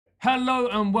Hello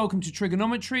and welcome to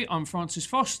Trigonometry. I'm Francis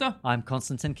Foster. I'm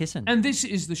Konstantin Kisin. And this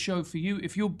is the show for you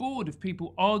if you're bored of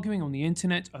people arguing on the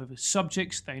internet over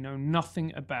subjects they know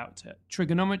nothing about. At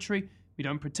Trigonometry, we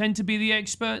don't pretend to be the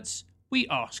experts, we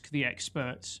ask the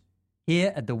experts.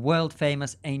 Here at the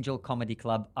world-famous Angel Comedy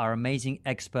Club, our amazing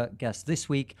expert guest this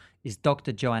week is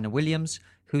Dr. Joanna Williams,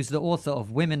 who's the author of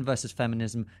Women vs.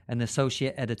 Feminism and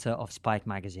associate editor of Spike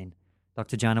magazine.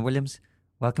 Dr. Joanna Williams,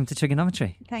 welcome to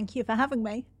Trigonometry. Thank you for having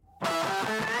me.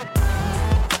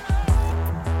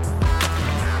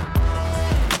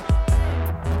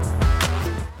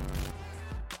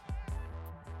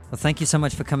 Well, thank you so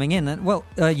much for coming in. And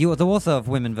you are the author of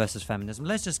Women versus Feminism.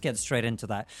 Let's just get straight into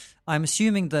that. I'm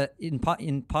assuming that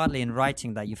partly in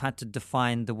writing that you've had to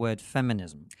define the word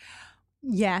feminism.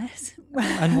 Yes.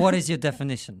 And what is your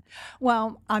definition?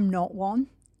 Well, I'm not one.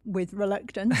 With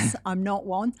reluctance, I'm not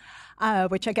one,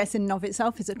 which I guess in and of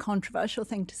itself is a controversial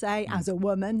thing to say. As a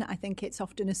woman, I think it's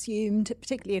often assumed,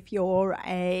 particularly if you're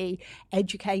a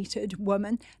educated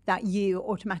woman, that you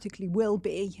automatically will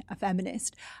be a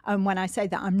feminist. And when I say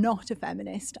that I'm not a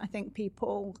feminist, I think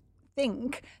people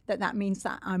think that means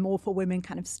that I'm all for women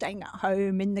kind of staying at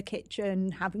home in the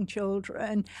kitchen, having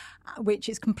children, which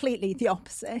is completely the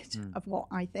opposite of what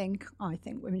I think. I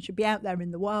think women should be out there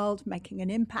in the world, making an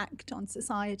impact on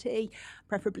society,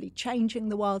 preferably changing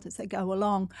the world as they go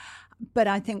along. But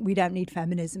I think we don't need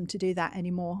feminism to do that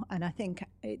anymore. And I think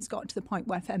it's got to the point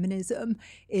where feminism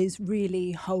is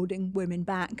really holding women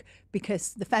back,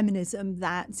 because the feminism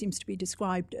that seems to be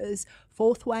described as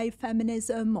fourth wave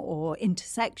feminism or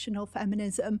intersectional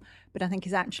feminism, but I think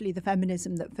is actually the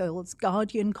feminism that fills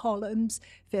Guardian columns,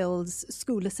 fills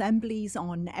school assemblies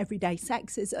on everyday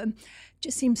sexism,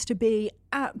 just seems to be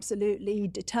absolutely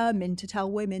determined to tell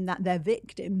women that they're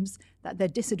victims, that they're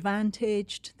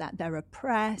disadvantaged, that they're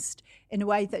oppressed in a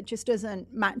way that just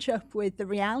doesn't match up with the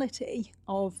reality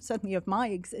of, certainly of my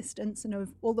existence and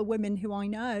of all the women who I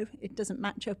know. It doesn't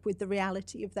match up with the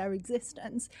reality of their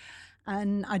existence.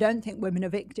 And I don't think women are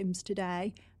victims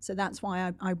today. So that's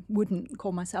why I wouldn't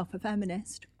call myself a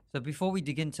feminist. So before we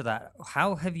dig into that,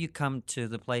 how have you come to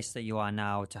the place that you are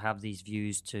now, to have these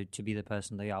views, to be the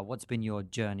person that you are? What's been your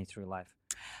journey through life?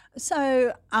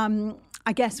 So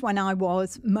I guess when I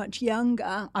was much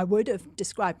younger, I would have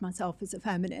described myself as a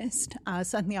feminist.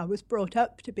 Certainly I was brought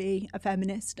up to be a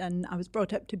feminist, and I was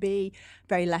brought up to be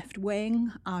very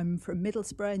left-wing. I'm from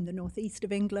Middlesbrough in the northeast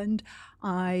of England.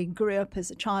 I grew up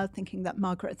as a child thinking that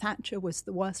Margaret Thatcher was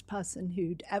the worst person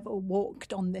who'd ever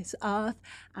walked on this earth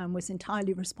and was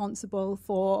entirely responsible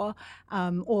for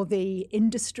all the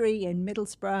industry in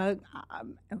Middlesbrough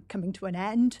coming to an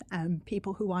end, and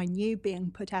people who I knew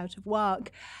being put out of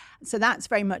work. So that's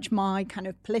very much my kind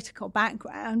of political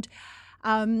background.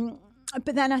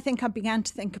 But then I think I began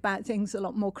to think about things a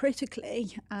lot more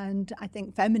critically, and I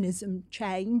think feminism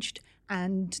changed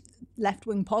and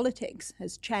left-wing politics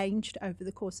has changed over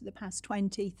the course of the past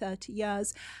 20, 30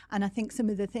 years. And I think some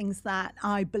of the things that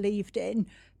I believed in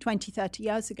 20, 30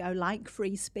 years ago, like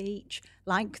free speech,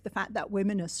 like the fact that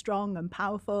women are strong and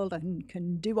powerful and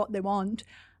can do what they want,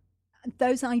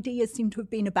 those ideas seem to have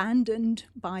been abandoned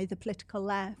by the political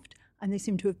left, and they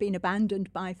seem to have been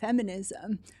abandoned by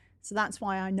feminism. So that's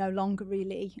why I no longer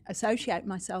really associate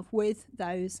myself with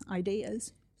those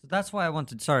ideas. So that's why I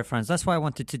wanted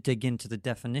to dig into the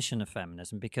definition of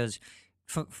feminism, because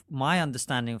my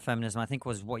understanding of feminism, I think,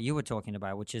 was what you were talking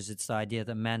about, which is it's the idea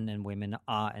that men and women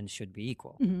are and should be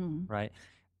equal, right?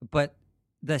 But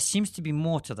there seems to be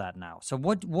more to that now. So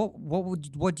what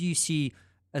do you see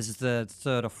as the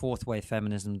third or fourth wave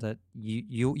feminism that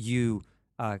you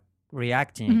are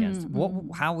reacting against?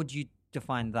 How would you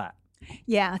define that?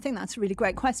 Yeah, I think that's a really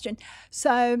great question.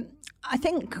 So I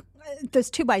think there's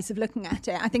two ways of looking at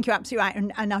it. I think you're absolutely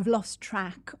right. And I've lost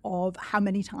track of how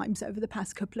many times over the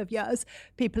past couple of years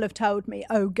people have told me,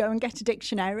 oh, go and get a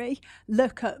dictionary,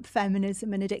 look up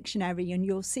feminism in a dictionary, and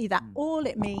you'll see that all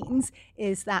it means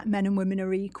is that men and women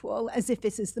are equal, as if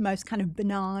this is the most kind of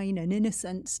benign and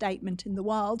innocent statement in the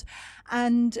world.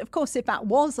 And of course, if that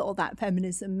was all that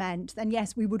feminism meant, then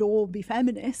yes, we would all be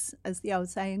feminists, as the old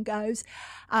saying goes.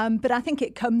 But I think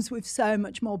it comes with so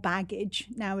much more baggage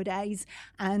nowadays.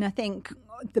 And I think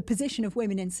the position of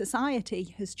women in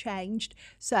society has changed.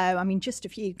 So, I mean, just a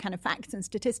few kind of facts and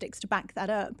statistics to back that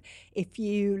up. If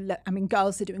you look, I mean,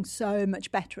 girls are doing so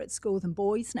much better at school than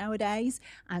boys nowadays.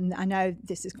 And I know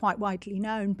this is quite widely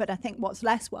known, but I think what's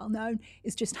less well known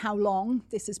is just how long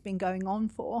this has been going on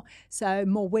for. So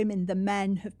more women than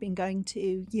men have been going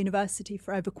to university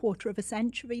for over a quarter of a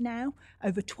century now.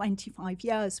 Over 25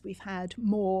 years, we've had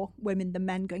more women than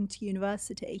men going to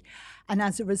university. And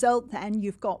as a result, then,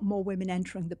 you've got more women entering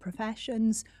entering the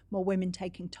professions, more women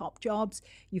taking top jobs.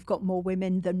 You've got more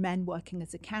women than men working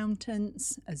as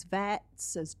accountants, as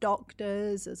vets, as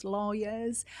doctors, as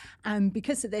lawyers. And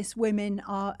because of this, women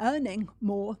are earning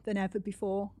more than ever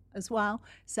before as well.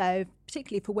 So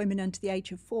particularly for women under the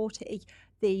age of 40,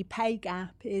 the pay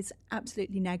gap is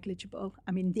absolutely negligible.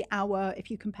 I mean,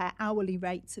 if you compare hourly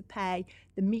rates of pay,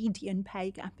 the median pay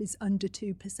gap is under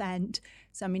 2%.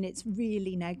 So, I mean, it's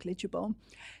really negligible.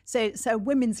 So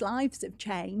women's lives have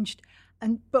changed.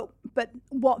 But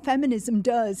what feminism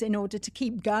does in order to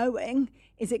keep going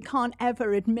is it can't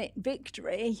ever admit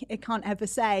victory. It can't ever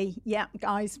say, yeah,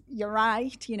 guys, you're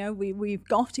right. You know, we've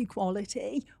got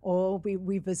equality, or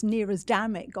we've as near as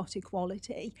damn it got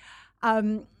equality.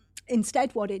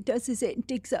 Instead, what it does is it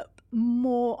digs up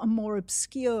more and more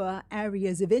obscure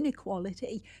areas of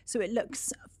inequality. So it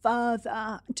looks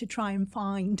further to try and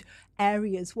find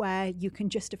areas where you can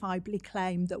justifiably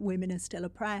claim that women are still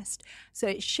oppressed. So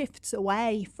it shifts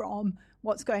away from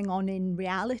what's going on in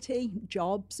reality,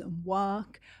 jobs and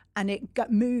work, and it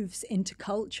moves into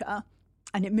culture.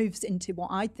 And it moves into what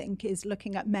I think is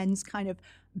looking at men's kind of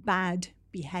bad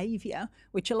behaviour,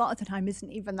 which a lot of the time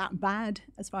isn't even that bad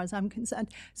as far as I'm concerned.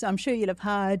 So I'm sure you'll have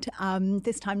heard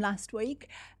this time last week,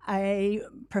 a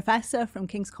professor from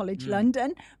King's College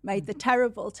London made the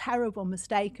terrible, terrible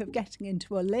mistake of getting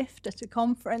into a lift at a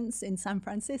conference in San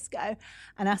Francisco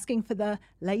and asking for the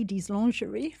ladies'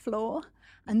 lingerie floor.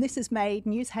 And this has made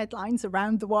news headlines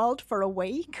around the world for a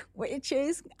week, which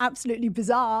is absolutely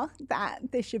bizarre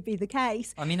that this should be the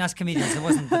case. I mean, as comedians, it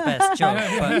wasn't the best joke,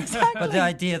 but, Exactly. but the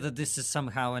idea that this is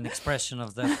somehow an expression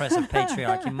of the oppressive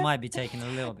patriarchy might be taken a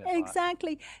little bit far.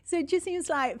 Exactly. So it just seems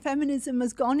like feminism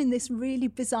has gone in this really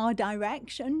bizarre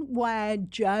direction where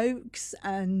jokes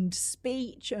and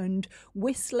speech and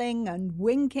whistling and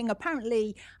winking,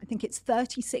 apparently, I think it's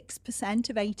 36%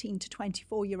 of 18 to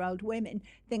 24-year-old women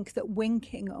think that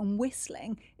winking and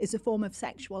whistling is a form of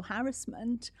sexual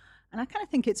harassment. And I kind of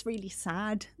think it's really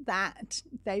sad that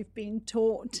they've been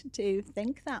taught to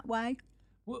think that way.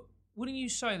 Wouldn't you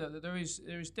say that there is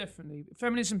definitely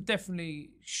feminism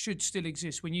definitely should still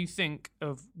exist when you think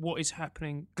of what is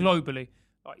happening globally,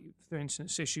 like for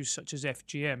instance issues such as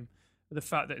FGM, the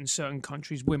fact that in certain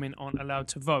countries women aren't allowed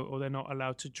to vote or they're not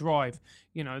allowed to drive,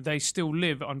 you know, they still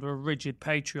live under a rigid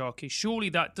patriarchy. Surely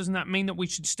doesn't that mean that we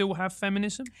should still have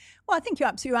feminism? Well, I think you're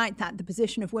absolutely right that the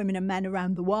position of women and men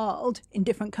around the world, in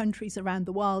different countries around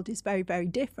the world, is very, very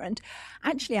different.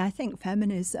 Actually, I think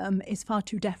feminism is far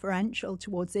too deferential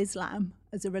towards Islam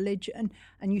as a religion,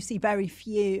 and you see very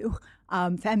few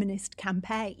feminist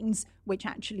campaigns which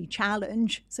actually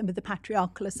challenge some of the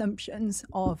patriarchal assumptions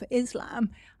of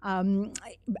Islam,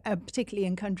 particularly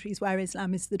in countries where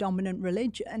Islam is the dominant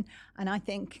religion. And I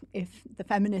think if the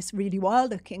feminists really were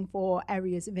looking for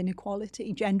areas of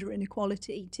inequality, gender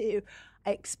inequality to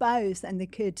expose, then they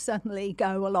could certainly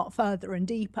go a lot further and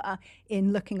deeper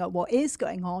in looking at what is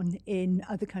going on in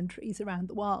other countries around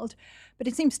the world. But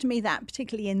it seems to me that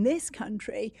particularly in this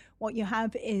country, what you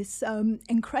have is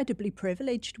incredibly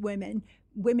privileged women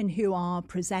who are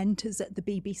presenters at the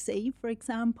BBC, for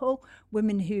example,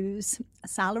 women whose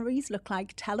salaries look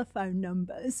like telephone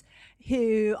numbers,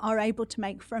 who are able to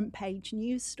make front page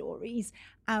news stories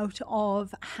out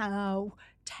of how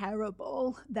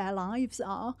terrible their lives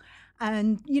are.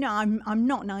 And, you know, I'm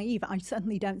not naive. I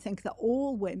certainly don't think that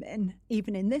all women,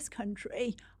 even in this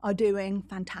country, are doing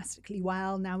fantastically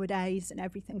well nowadays and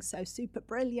everything's so super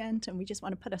brilliant and we just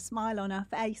want to put a smile on our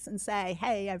face and say,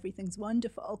 hey, everything's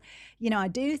wonderful. You know, I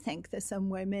do think there's some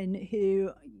women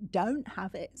who don't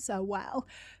have it so well,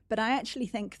 but I actually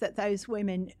think that those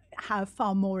women have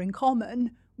far more in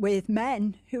common with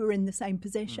men who are in the same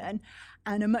position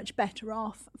and are much better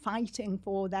off fighting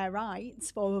for their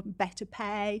rights, for better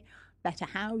pay, better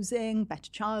housing, better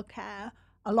childcare,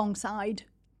 alongside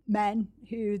men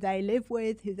who they live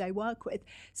with, who they work with.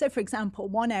 So, for example,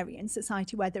 one area in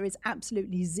society where there is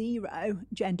absolutely zero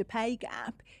gender pay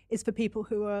gap is for people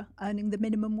who are earning the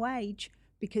minimum wage.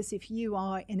 Because if you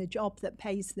are in a job that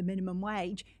pays the minimum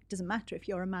wage, it doesn't matter if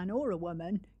you're a man or a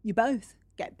woman, you both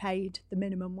get paid the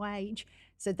minimum wage.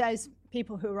 So those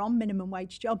people who are on minimum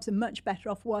wage jobs are much better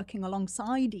off working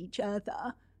alongside each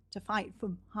other to fight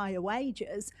for higher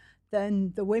wages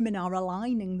than the women are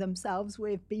aligning themselves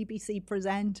with BBC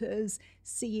presenters,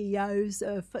 CEOs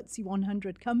of FTSE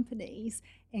 100 companies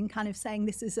in kind of saying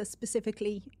this is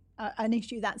an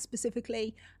issue that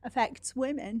specifically affects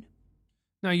women.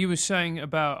 Now, you were saying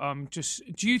about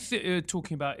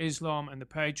talking about Islam and the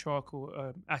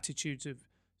patriarchal attitudes of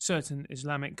certain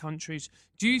Islamic countries.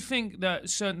 Do you think that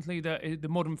certainly that the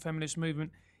modern feminist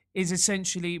movement is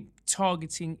essentially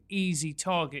targeting easy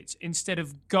targets instead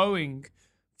of going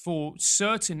for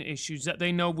certain issues that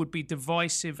they know would be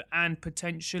divisive and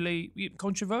potentially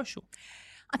controversial.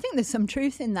 I think there's some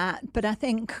truth in that, but I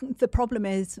think the problem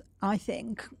is,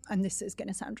 and this is going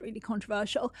to sound really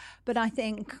controversial, but I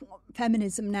think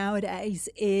feminism nowadays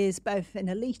is both an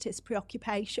elitist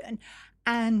preoccupation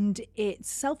and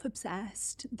it's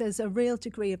self-obsessed. There's a real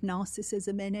degree of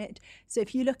narcissism in it. So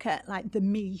if you look at like the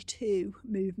Me Too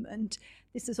movement,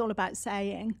 this is all about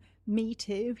saying, me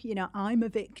too, I'm a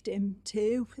victim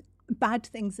too. Bad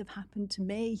things have happened to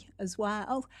me as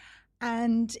well.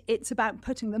 And it's about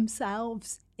putting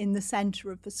themselves in the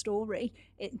centre of the story.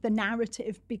 The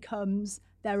narrative becomes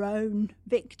their own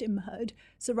victimhood.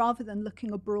 So rather than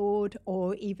looking abroad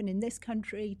or even in this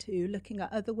country to looking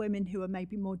at other women who are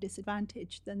maybe more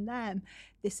disadvantaged than them,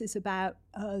 this is about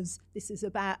us. This is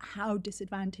about how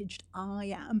disadvantaged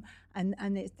I am. And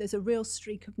there's a real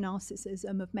streak of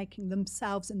narcissism of making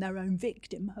themselves and their own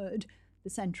victimhood the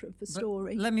centre of the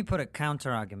story. Let me put a counter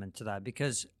argument to that,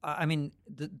 because,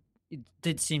 it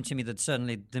did seem to me that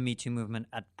certainly the Me Too movement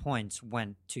at points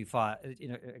went too far.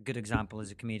 A good example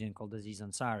is a comedian called Aziz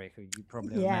Ansari, who you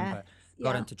probably remember,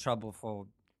 got into trouble for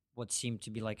what seemed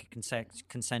to be like a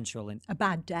consensual... A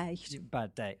bad day.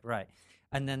 Bad date, right.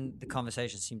 And then the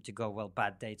conversation seemed to go, well,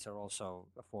 bad dates are also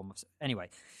a form of... Anyway,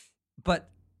 but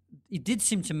it did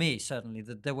seem to me, certainly,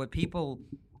 that there were people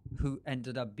who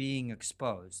ended up being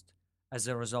exposed as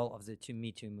a result of the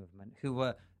Me Too movement, who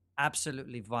were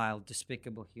absolutely vile,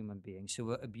 despicable human beings who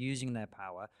were abusing their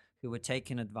power, who were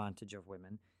taking advantage of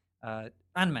women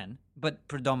and men, but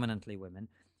predominantly women.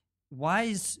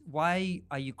 Why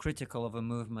are you critical of a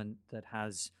movement that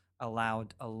has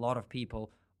allowed a lot of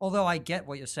people, although I get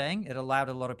what you're saying, it allowed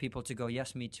a lot of people to go,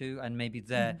 yes, me too, and maybe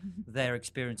their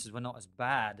experiences were not as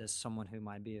bad as someone who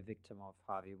might be a victim of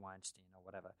Harvey Weinstein or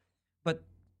whatever. But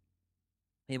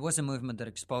it was a movement that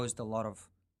exposed a lot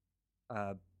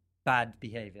of bad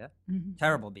behavior,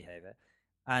 terrible behavior,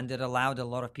 and it allowed a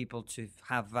lot of people to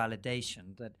have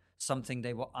validation that something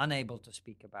they were unable to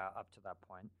speak about up to that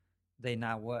point, they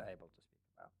now were able to speak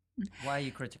about. Why are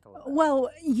you critical of that? Well,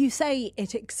 you say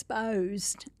it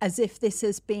exposed as if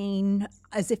these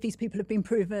people have been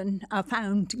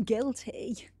found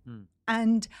guilty.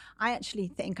 And I actually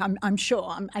think, I'm sure,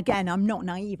 I'm not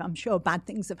naive, I'm sure bad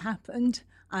things have happened.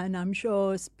 And I'm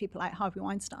sure people like Harvey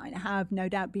Weinstein have no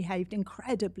doubt behaved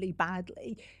incredibly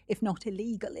badly, if not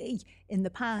illegally, in the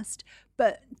past.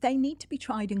 But they need to be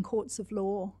tried in courts of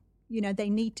law. They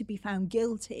need to be found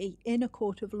guilty in a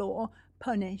court of law,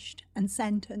 punished and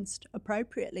sentenced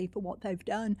appropriately for what they've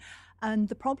done. And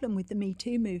the problem with the Me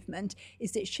Too movement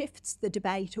is it shifts the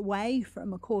debate away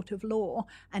from a court of law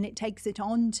and it takes it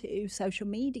on to social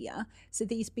media. So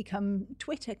these become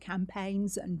Twitter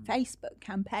campaigns and Facebook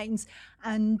campaigns.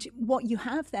 And what you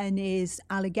have then is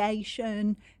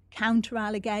allegation,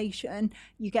 counter-allegation.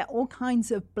 You get all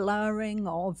kinds of blurring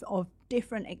of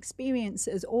different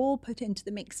experiences all put into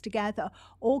the mix together,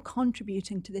 all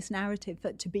contributing to this narrative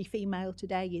that to be female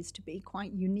today is to be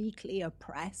quite uniquely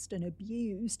oppressed and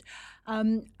abused.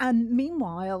 And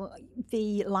meanwhile,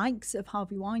 the likes of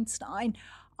Harvey Weinstein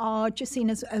are just seen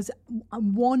as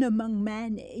one among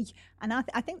many. And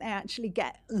I think they actually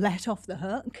get let off the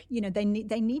hook. They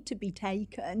need to be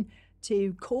taken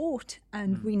to court,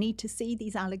 and we need to see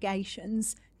these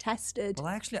allegations tested. Well,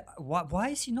 actually, why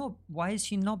is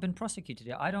he not been prosecuted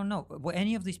yet? I don't know. Were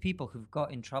any of these people who've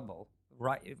got in trouble,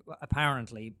 right?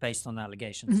 Apparently, based on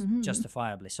allegations,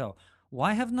 justifiably so.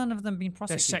 Why have none of them been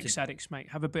prosecuted? They're sex addicts, mate.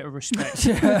 Have a bit of respect.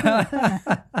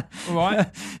 All right?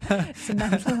 It's a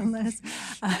mental illness.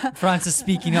 Francis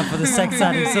speaking up for the sex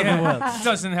addicts of the world.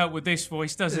 Doesn't help with this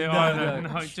voice, does it?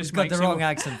 No, it just got makes the wrong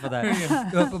accent for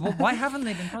that. But why haven't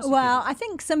they been prosecuted? Well, I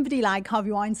think somebody like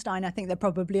Harvey Weinstein, I think there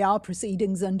probably are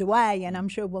proceedings underway, and I'm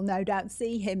sure we'll no doubt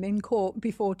see him in court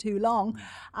before too long.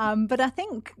 But I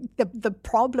think the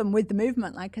problem with the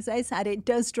movement, like as I said, it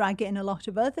does drag in a lot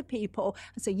of other people.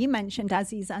 So you mentioned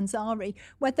Aziz Ansari,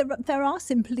 where there are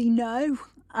simply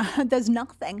there's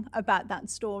nothing about that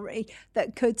story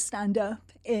that could stand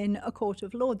up in a court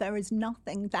of law. There is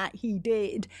nothing that he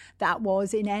did that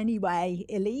was in any way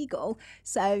illegal.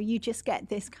 So you just get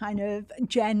this kind of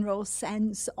general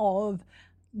sense of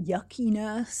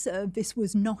yuckiness of this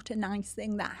was not a nice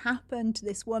thing that happened to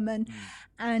this woman.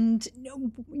 And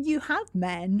you have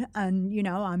men, and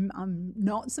I'm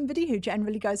not somebody who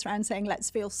generally goes around saying let's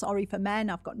feel sorry for men.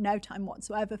 I've got no time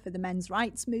whatsoever for the men's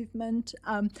rights movement,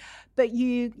 but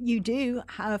you do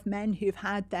have men who've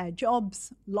had their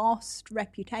jobs lost,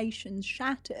 reputations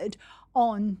shattered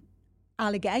on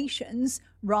allegations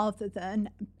rather than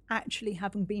actually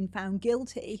having been found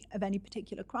guilty of any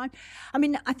particular crime. I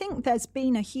mean, I think there's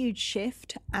been a huge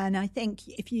shift, and I think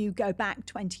if you go back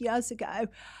 20 years ago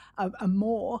and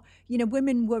more,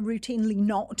 women were routinely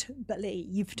not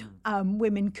believed.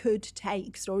 Women could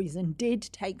take stories and did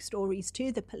take stories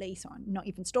to the police, or not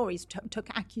even stories, took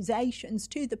accusations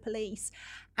to the police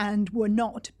and were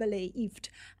not believed,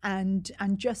 and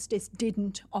justice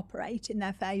didn't operate in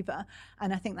their favour.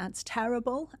 And I think that's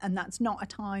terrible, and that's not a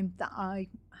time that I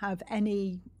have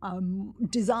any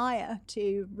desire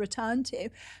to return to.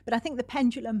 But I think the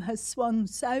pendulum has swung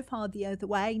so far the other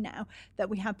way now that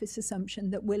we have this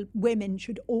assumption that women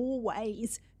should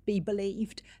always be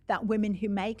believed, that women who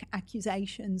make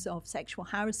accusations of sexual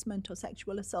harassment or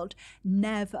sexual assault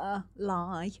never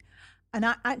lie. And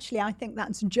I think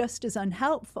that's just as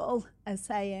unhelpful as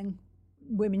saying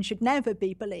women should never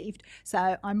be believed.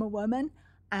 So I'm a woman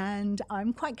and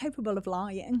I'm quite capable of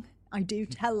lying. I do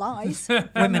tell lies.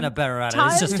 Women are better at it.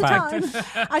 It's just fact.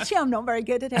 Actually, I'm not very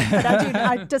good at it,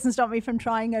 but it doesn't stop me from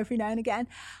trying every now and again.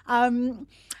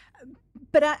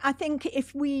 But I think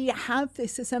if we have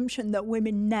this assumption that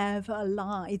women never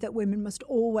lie, that women must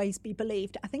always be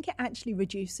believed, I think it actually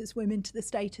reduces women to the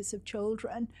status of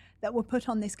children, that we're put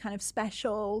on this kind of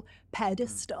special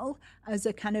pedestal as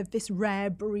a kind of this rare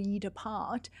breed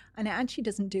apart. And it actually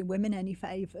doesn't do women any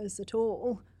favours at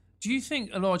all. Do you think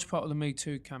a large part of the Me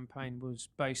Too campaign was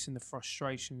based in the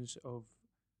frustrations of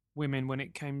women when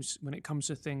it comes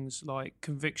to things like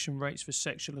conviction rates for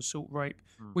sexual assault, rape,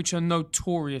 which are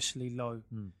notoriously low,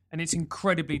 and it's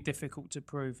incredibly difficult to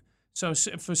prove? So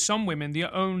for some women, the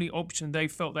only option they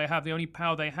felt they have, the only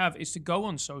power they have, is to go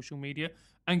on social media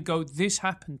and go, "This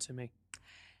happened to me."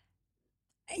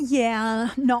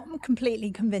 Yeah, not completely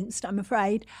convinced, I'm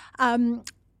afraid.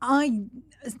 I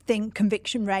think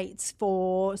conviction rates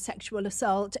for sexual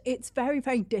assault, it's very,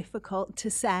 very difficult to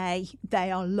say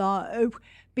they are low,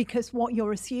 because what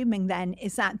you're assuming then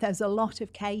is that there's a lot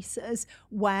of cases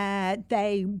where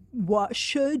they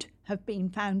should have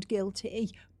been found guilty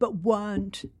but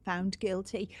weren't found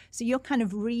guilty. So you're kind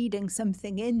of reading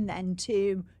something in then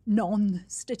to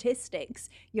non-statistics.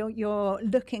 You're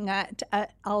looking at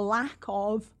a lack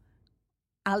of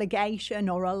allegation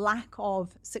or a lack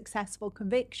of successful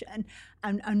conviction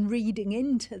and reading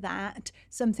into that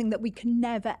something that we can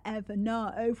never ever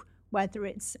know whether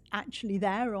it's actually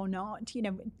there or not.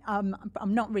 I'm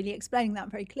not really explaining that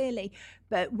very clearly,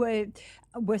 but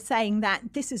we're saying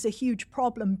that this is a huge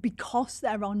problem because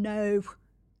there are no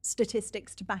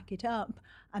statistics to back it up.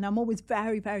 And I'm always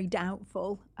very, very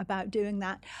doubtful about doing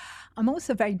that. I'm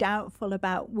also very doubtful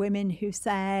about women who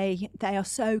say they are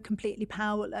so completely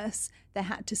powerless, they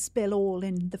had to spill all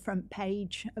in the front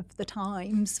page of the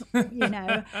Times,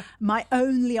 my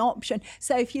only option.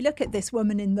 So if you look at this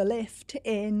woman in the lift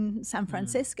in San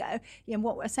Francisco,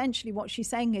 what she's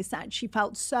saying is that she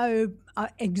felt so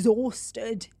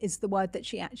exhausted, is the word that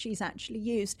she's actually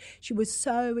used. She was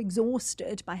so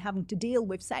exhausted by having to deal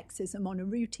with sexism on a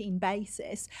routine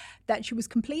basis that she was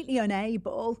completely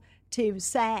unable to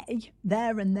say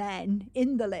there and then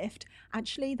in the lift,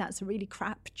 actually, that's a really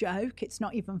crap joke. It's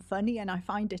not even funny and I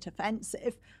find it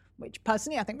offensive, which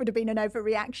personally I think would have been an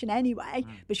overreaction anyway.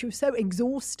 But she was so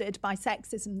exhausted by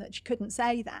sexism that she couldn't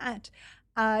say that.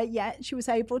 Yet she was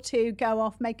able to go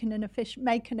off, make an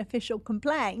official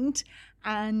complaint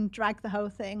and drag the whole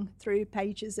thing through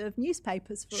pages of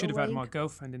newspapers for Should a have had week. my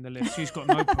girlfriend in the list. She's got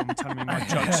no problem telling me my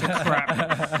jokes are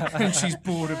crap and she's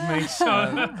bored of me.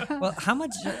 So. Well, how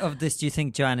much of this do you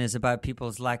think, Joanna, is about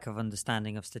people's lack of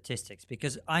understanding of statistics?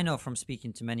 Because I know from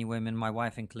speaking to many women, my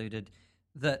wife included,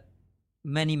 that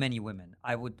many, many women,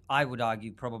 I would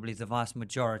argue probably the vast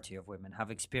majority of women, have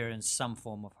experienced some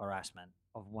form of harassment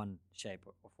of one shape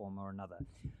or form or another.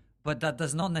 But that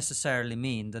does not necessarily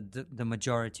mean that the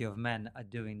majority of men are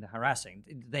doing the harassing.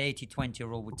 The 80-20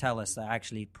 rule would tell us that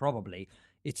actually probably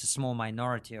it's a small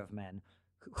minority of men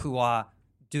who are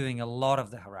doing a lot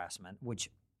of the harassment, which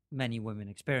many women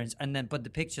experience. But the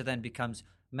picture then becomes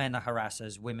men are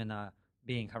harassers, women are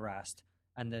being harassed,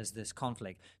 and there's this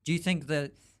conflict. Do you think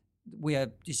that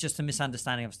it's just a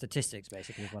misunderstanding of statistics,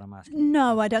 basically, is what I'm asking?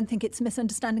 No, I don't think it's a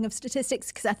misunderstanding of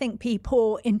statistics, because I think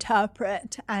people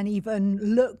interpret and even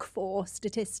look for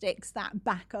statistics that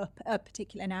back up a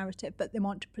particular narrative that they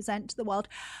want to present to the world.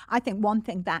 I think one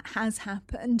thing that has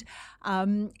happened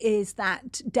is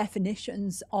that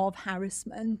definitions of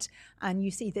harassment, and you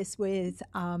see this with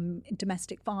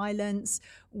domestic violence,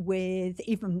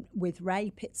 even with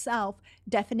rape itself,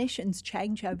 definitions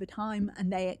change over time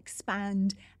and they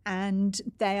expand, and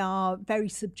they are very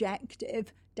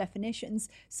subjective definitions.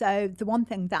 So the one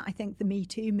thing that I think the Me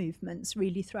Too movement's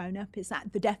really thrown up is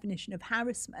that the definition of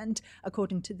harassment,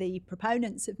 according to the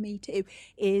proponents of Me Too,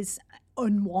 is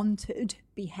unwanted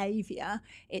behaviour.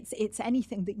 It's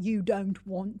anything that you don't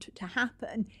want to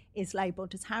happen is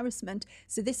labelled as harassment.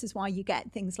 So this is why you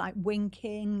get things like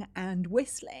winking and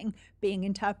whistling being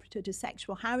interpreted as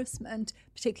sexual harassment,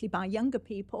 particularly by younger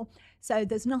people. So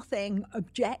there's nothing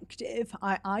objective.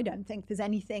 I don't think there's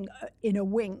anything in a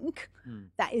wink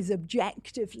that is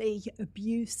objectively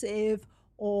abusive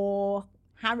or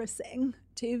harassing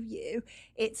to you.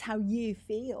 It's how you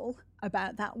feel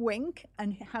about that wink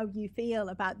and how you feel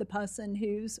about the person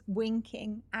who's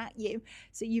winking at you.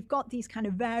 So you've got these kind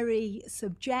of very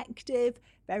subjective,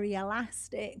 very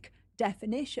elastic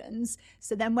definitions.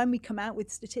 So then when we come out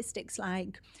with statistics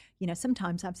like, you know,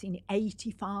 sometimes I've seen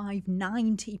 85,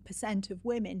 90% of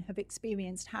women have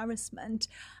experienced harassment.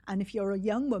 And if you're a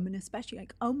young woman, especially,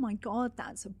 like, oh my God,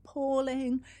 that's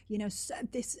appalling. You know, so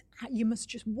you must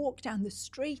just walk down the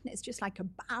street and it's just like a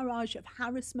barrage of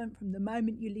harassment from the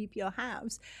moment you leave your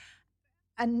house.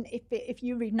 And if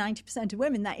you read 90% of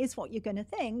women, that is what you're going to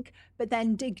think. But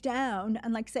then dig down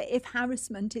and, like, say, if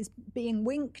harassment is being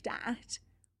winked at,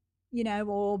 you know,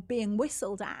 or being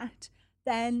whistled at,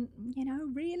 then, you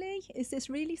know, really? Is this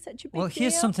really such a big deal? Well,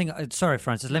 here's something. Sorry,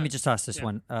 Francis, let me just ask this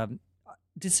one.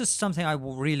 This is something I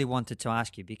really wanted to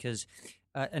ask you because,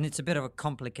 and it's a bit of a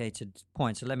complicated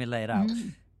point, so let me lay it out.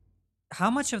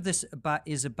 How much of this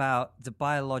is about the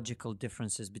biological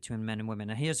differences between men and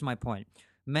women? And here's my point.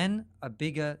 Men are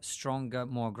bigger, stronger,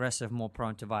 more aggressive, more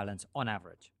prone to violence on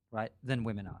average, right, than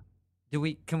women are.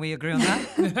 Can we agree on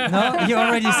that? No, you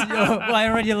already. I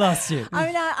already lost you.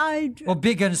 I mean, or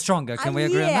bigger and stronger. Can we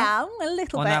agree on that? Yeah, a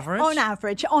little on bit. Average? On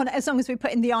average, as long as we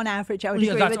put in the on average, I would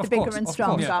agree with the bigger and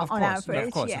stronger on average.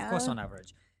 Of course, on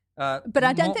average. But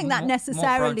I don't think that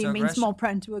necessarily means more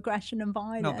prone to aggression and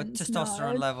violence. No, but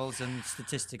testosterone levels and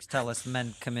statistics tell us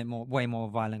men commit way more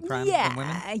violent crimes than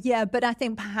women. Yeah, but I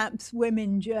think perhaps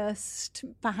women just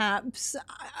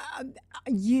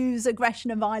use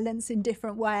aggression and violence in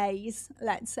different ways,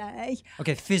 let's say.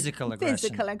 Okay, physical aggression.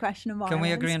 Physical aggression and violence. Can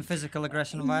we agree on physical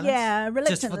aggression and violence? Yeah, reluctantly.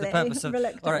 Just for the purpose of...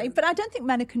 Reluctantly. Right. But I don't think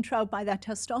men are controlled by their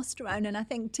testosterone, and I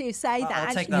think to say that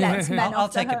I'll take actually that lets back. men I'll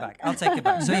off the take it hook. back. I'll take it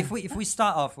back. So if we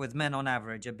start off with men on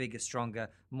average are bigger, stronger,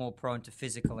 more prone to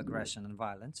physical aggression and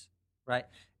violence, right?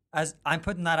 As I'm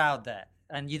putting that out there,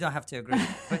 and you don't have to agree,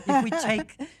 but if we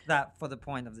take that for the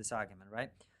point of this argument,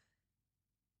 right?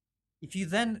 If you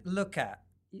then look at,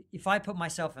 if I put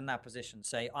myself in that position,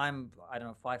 say I'm, I don't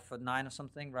know, 5'9" or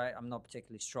something, right? I'm not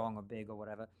particularly strong or big or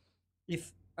whatever.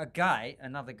 If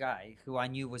another guy who I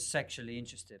knew was sexually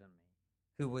interested in me,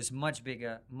 who was much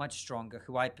bigger, much stronger,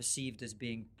 who I perceived as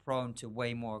being prone to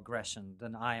way more aggression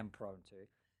than I am prone to.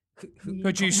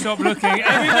 Could you stop looking?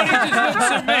 Everybody just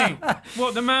looks at me.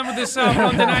 What, the man with the South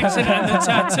London accent and the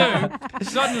tattoo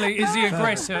suddenly is the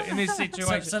aggressor in this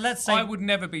situation? So let's say... I would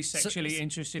never be sexually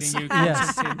interested in you.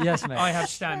 Yes, mate. I have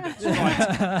standards.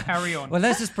 Right, carry on. Well,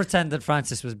 let's just pretend that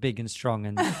Francis was big and strong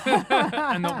and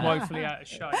not woefully out of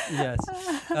shape. Yes.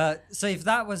 So if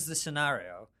that was the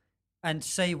scenario, and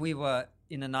say we were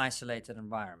in an isolated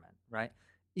environment, right?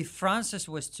 If Francis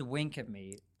was to wink at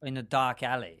me in a dark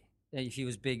alley, if he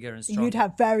was bigger and stronger, you'd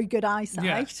have very good eyesight.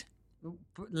 Yeah.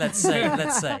 Let's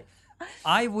say,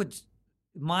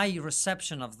 my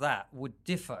reception of that would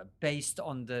differ based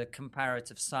on the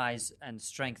comparative size and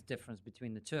strength difference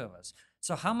between the two of us.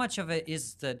 So how much of it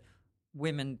is that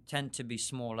women tend to be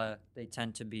smaller, they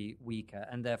tend to be weaker,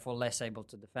 and therefore less able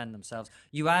to defend themselves?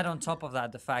 You add on top of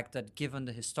that the fact that given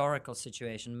the historical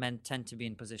situation, men tend to be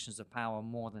in positions of power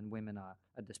more than women are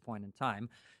at this point in time.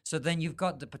 So then you've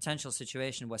got the potential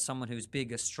situation where someone who's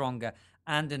bigger, stronger,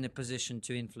 and in a position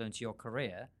to influence your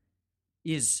career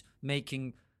is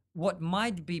making what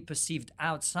might be perceived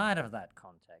outside of that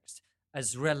context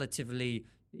as relatively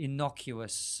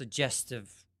innocuous,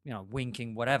 suggestive,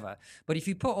 winking, whatever. But if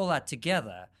you put all that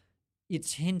together,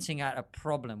 it's hinting at a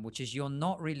problem, which is you're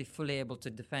not really fully able to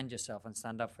defend yourself and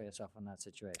stand up for yourself in that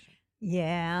situation.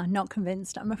 Yeah, not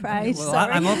convinced, I'm afraid. Well,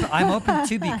 Sorry. I'm open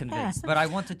to be convinced, but I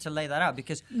wanted to lay that out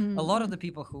because a lot of the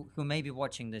people who may be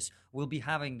watching this will be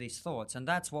having these thoughts, and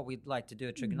that's what we'd like to do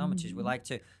at Trigonometry. We like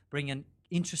to bring in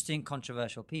interesting,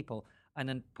 controversial people and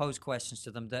then pose questions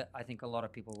to them that I think a lot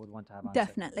of people would want to have answered.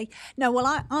 Definitely. No,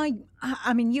 well,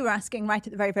 I mean, you were asking right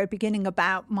at the very, very beginning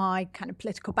about my kind of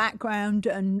political background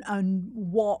and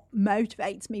what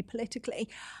motivates me politically.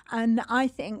 And I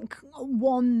think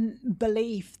one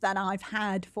belief that I've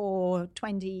had for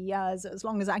 20 years, as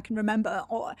long as I can remember,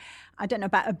 or I don't know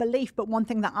about a belief, but one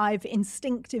thing that I've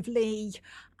instinctively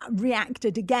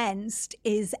reacted against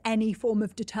is any form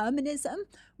of determinism,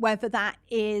 whether that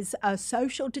is a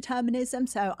social determinism,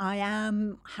 so I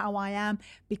am how I am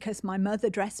because my mother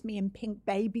dressed me in pink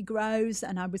baby grows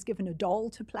and I was given a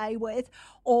doll to play with,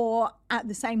 or at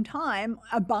the same time,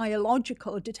 a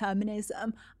biological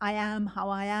determinism, I am how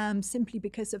I am simply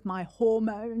because of my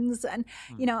hormones. And,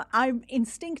 I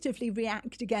instinctively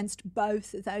react against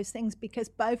both of those things because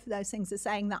both of those things are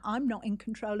saying that I'm not in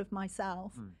control of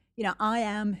myself. I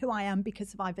am who I am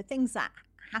because of either things that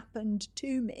happened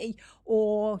to me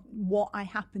or what I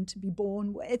happen to be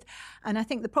born with. And I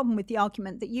think the problem with the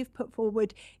argument that you've put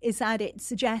forward is that it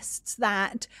suggests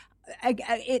that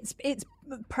it's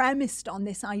premised on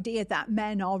this idea that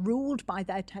men are ruled by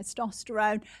their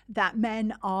testosterone, that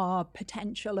men are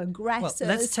potential aggressors.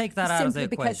 Well, let's take that out of the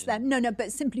equation.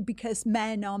 But simply because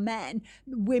men are men,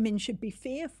 women should be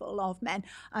fearful of men.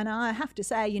 And I have to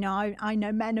say, I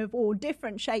know men of all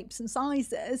different shapes and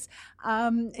sizes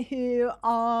who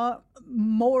are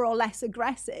more or less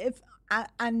aggressive,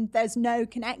 and there's no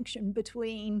connection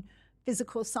between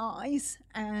physical size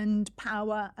and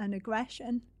power and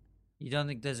aggression. You don't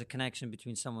think there's a connection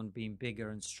between someone being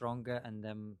bigger and stronger and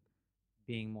them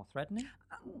being more threatening?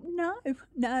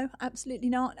 No, absolutely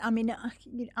not. I mean,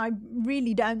 I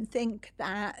really don't think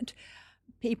that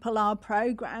people are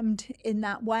programmed in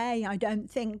that way. I don't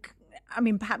think,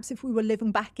 perhaps if we were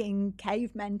living back in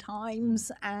cavemen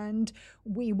times and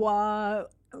we were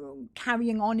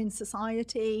carrying on in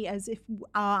society as if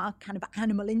our kind of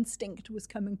animal instinct was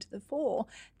coming to the fore,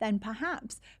 then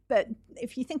perhaps. But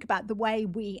if you think about the way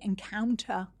we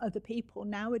encounter other people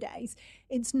nowadays,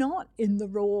 it's not in the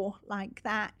raw like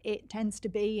that. It tends to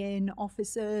be in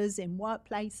offices, in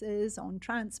workplaces, on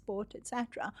transport,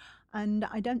 etc. And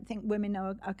I don't think women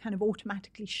are kind of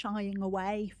automatically shying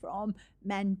away from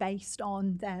men based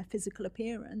on their physical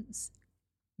appearance.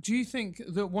 Do you think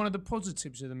that one of the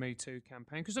positives of the Me Too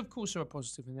campaign, because of course there are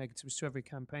positives and negatives to every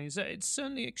campaign, is that it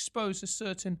certainly exposed a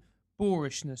certain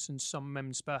boorishness in some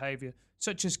men's behaviour,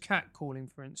 such as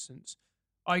catcalling, for instance.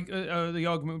 The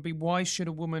argument would be, why should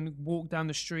a woman walk down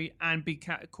the street and be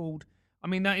catcalled? I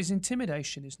mean, that is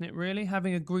intimidation, isn't it, really?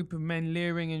 Having a group of men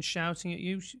leering and shouting at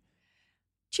you.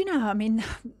 Do you know,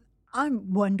 I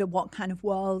wonder what kind of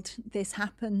world this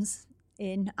happens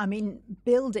in.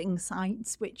 Building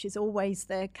sites, which is always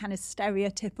the kind of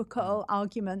stereotypical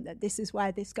argument that this is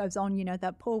where this goes on,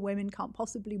 that poor women can't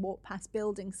possibly walk past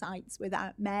building sites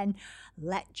without men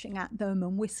leching at them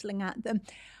and whistling at them.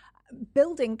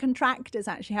 Building contractors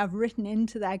actually have written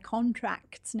into their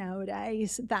contracts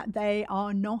nowadays that they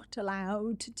are not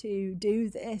allowed to do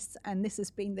this, and this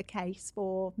has been the case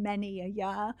for many a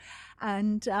year.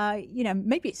 And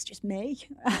maybe it's just me.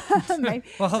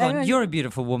 Well, hold on, you're a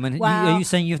beautiful woman. Well, are you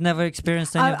saying you've never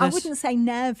experienced any of this? I wouldn't say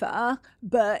never,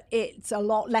 but it's a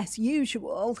lot less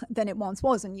usual than it once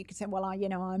was. And you could say, well,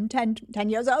 I'm 10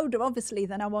 years older, obviously,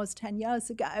 than I was 10 years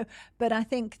ago. But I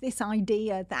think this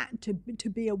idea that to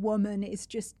be a woman is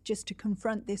just to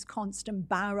confront this constant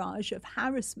barrage of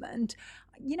harassment,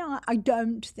 I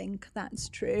don't think that's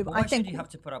true. Why should you have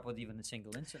to put up with even a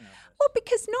single incident of this? Well,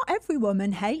 because not every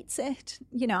woman hates it.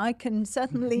 I can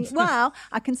certainly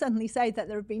say that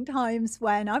there have been times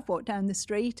when I've walked down the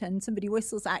street and somebody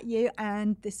whistles at you,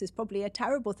 and this is probably a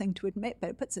terrible thing to admit,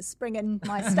 but it puts a spring in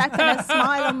my step and a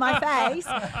smile on my face,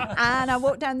 and I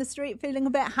walk down the street feeling a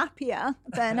bit happier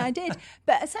than I did.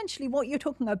 But essentially what you're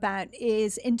talking about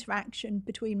is interaction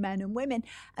between men and women,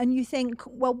 and you think,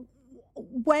 well,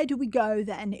 where do we go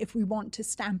then if we want to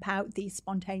stamp out these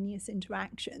spontaneous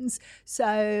interactions?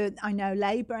 So I know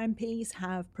Labour MPs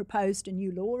have proposed a new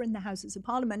law in the Houses of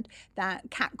Parliament that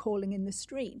catcalling in the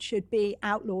street should be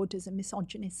outlawed as a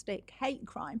misogynistic hate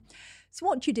crime. So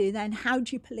what do you do then? How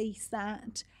do you police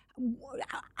that?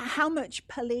 How much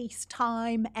police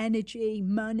time, energy,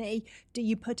 money do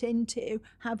you put into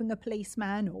having a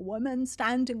policeman or woman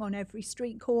standing on every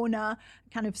street corner,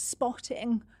 kind of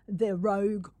spotting the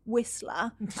rogue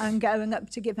whistler and going up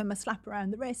to give him a slap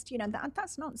around the wrist?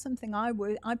 That's not something I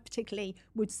particularly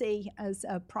would see as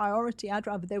a priority. I'd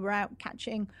rather they were out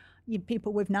catching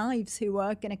people with knives who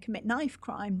are going to commit knife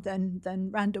crime than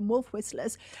random wolf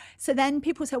whistlers. So then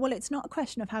people say, well, it's not a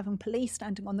question of having police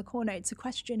standing on the corner, it's a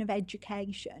question of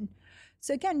education.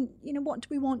 So again, what do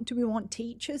we want? Do we want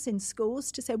teachers in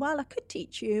schools to say, well, I could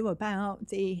teach you about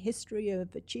the history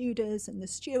of the Tudors and the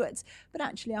Stuarts, but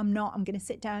actually I'm not. I'm going to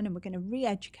sit down and we're going to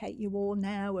re-educate you all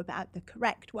now about the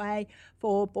correct way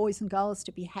for boys and girls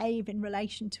to behave in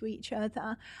relation to each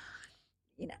other.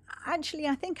 Actually,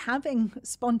 I think having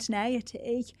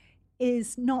spontaneity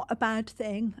is not a bad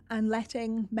thing, and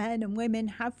letting men and women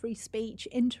have free speech,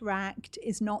 interact,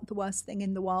 is not the worst thing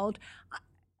in the world.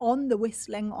 on the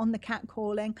whistling, on the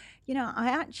catcalling. I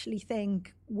actually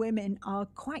think women are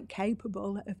quite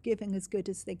capable of giving as good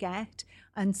as they get.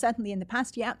 And certainly in the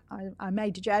past, I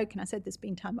made a joke and I said there's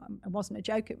been time, it wasn't a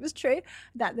joke, it was true,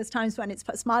 that there's times when it's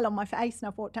put a smile on my face and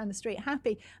I've walked down the street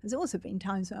happy. There's also been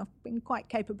times when I've been quite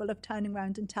capable of turning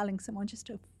around and telling someone just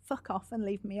to fuck off and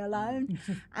leave me alone.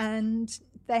 And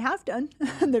they have done.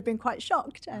 And they've been quite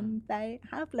shocked and they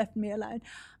have left me alone.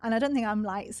 And I don't think I'm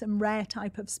like some rare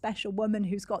type of special woman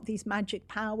who's got these magic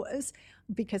powers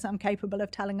because I'm capable of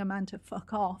telling a man to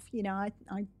fuck off. I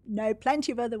know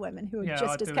plenty of other women who are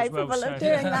just as capable of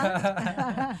doing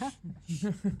that.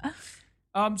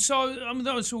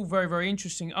 That was all very, very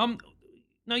interesting.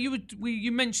 Now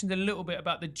you mentioned a little bit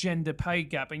about the gender pay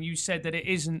gap, and you said that it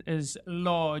isn't as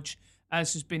large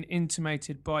as has been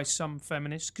intimated by some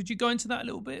feminists. Could you go into that a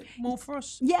little bit more for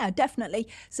us? Yeah, definitely.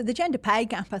 So the gender pay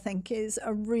gap, I think, is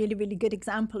a really, really good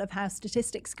example of how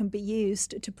statistics can be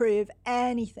used to prove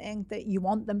anything that you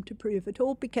want them to prove at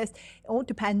all, because it all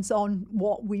depends on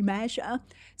what we measure.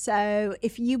 So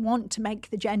if you want to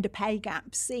make the gender pay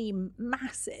gap seem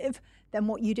massive, then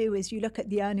what you do is you look at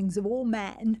the earnings of all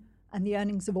men and the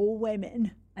earnings of all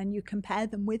women, and you compare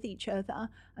them with each other,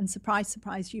 and surprise,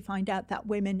 surprise, you find out that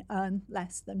women earn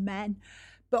less than men.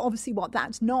 But obviously what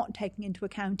that's not taking into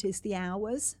account is the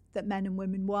hours that men and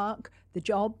women work, the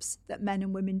jobs that men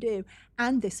and women do,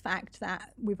 and this fact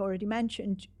that we've already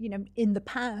mentioned, in the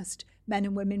past, men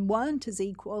and women weren't as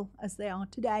equal as they are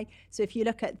today. So if you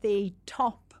look at the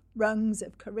top rungs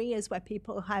of careers where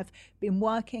people have been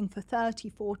working for 30,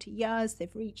 40 years,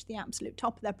 they've reached the absolute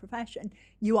top of their profession,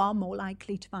 you are more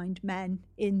likely to find men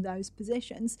in those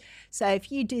positions. So if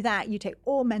you do that, you take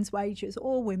all men's wages,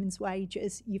 all women's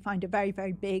wages, you find a very,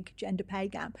 very big gender pay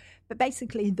gap. But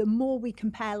basically, the more we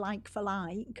compare like for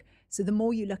like, so the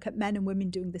more you look at men and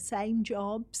women doing the same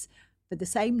jobs for the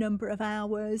same number of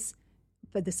hours,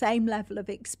 for the same level of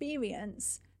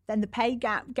experience, then the pay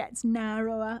gap gets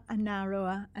narrower and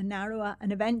narrower and narrower,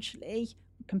 and eventually,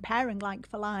 comparing like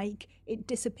for like, it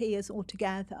disappears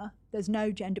altogether. There's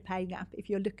no gender pay gap if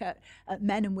you look at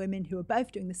men and women who are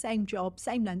both doing the same job,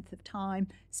 same length of time,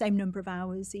 same number of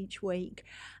hours each week.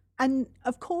 And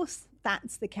of course,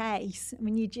 that's the case. I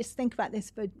mean, you just think about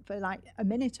this for like a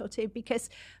minute or two, because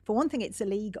for one thing, it's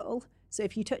illegal. So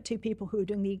if you took two people who are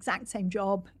doing the exact same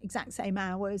job, exact same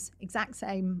hours, exact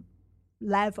same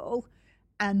level,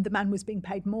 and the man was being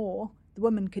paid more, the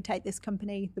woman could take this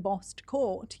company, the boss, to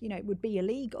court. It would be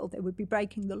illegal. They would be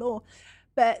breaking the law.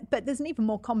 But there's an even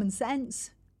more common sense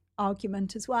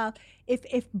argument as well.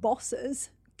 If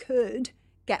bosses could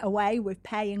get away with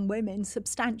paying women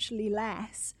substantially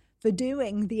less for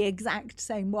doing the exact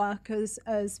same work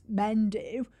as men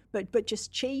do, but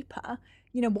just cheaper,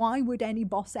 why would any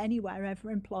boss anywhere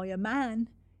ever employ a man?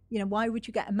 Why would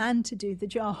you get a man to do the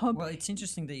job? Well, it's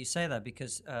interesting that you say that,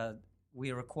 because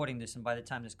we're recording this, and by the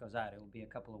time this goes out, it will be a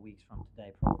couple of weeks from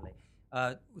today, probably.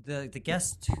 The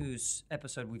guest whose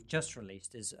episode we've just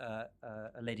released is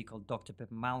a lady called Dr.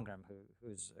 Pippa Malmgren,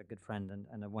 who's a good friend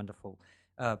and a wonderful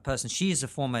person. She is a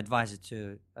former advisor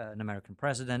to an American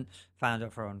president, founder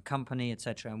of her own company,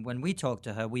 etc. And when we talked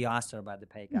to her, we asked her about the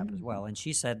pay gap as well. And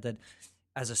she said that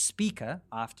as a speaker,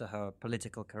 after her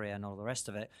political career and all the rest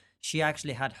of it, she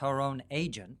actually had her own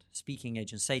speaking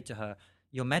agent, say to her,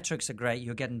 your metrics are great,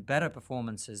 you're getting better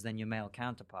performances than your male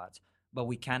counterparts, but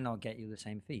we cannot get you the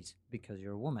same fees because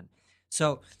you're a woman.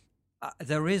 So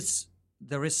there is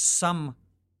some,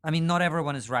 not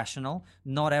everyone is rational.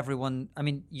 Not everyone,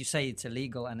 you say it's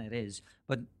illegal, and it is,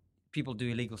 but people do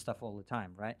illegal stuff all the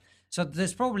time, right? So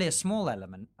there's probably a small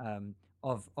element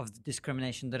of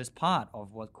discrimination that is part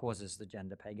of what causes the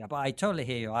gender pay gap. But I totally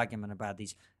hear your argument about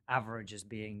these averages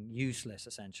being useless,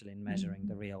 essentially, in measuring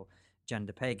the real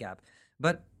gender pay gap.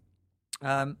 But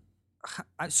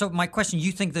so my question,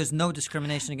 you think there's no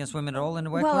discrimination against women at all in the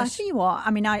workplace? Well, I tell you what,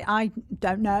 I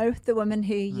don't know the woman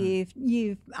who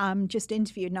you've just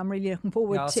interviewed, and I'm really looking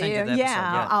forward to. Send you the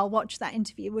episode, I'll watch that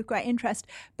interview with great interest.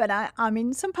 But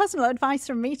some personal advice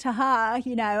from me to her,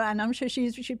 and I'm sure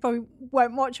she probably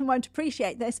won't watch and won't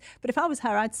appreciate this. But if I was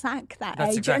her, I'd sack that agent.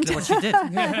 That's exactly what she did.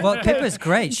 Well, Pippa's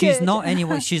great. She's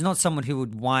not someone who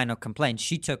would whine or complain.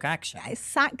 She took action.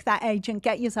 Sack that agent.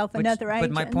 Get yourself another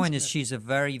agent. But my point is, she's a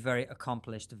very, very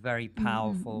accomplished, very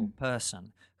powerful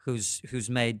person who's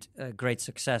made a great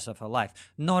success of her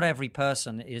life. Not every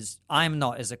person is. I'm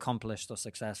not as accomplished or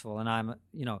successful, and I'm,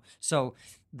 so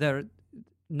there.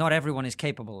 not everyone is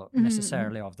capable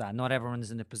necessarily of that. Not everyone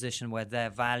is in a position where their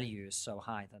value is so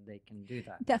high that they can do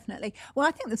that. Definitely. Well,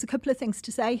 I think there's a couple of things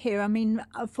to say here. I mean,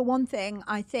 for one thing,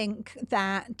 I think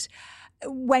that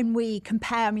when we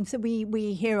compare, I mean, so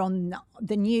we hear on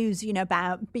the news,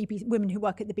 about women who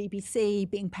work at the BBC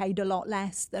being paid a lot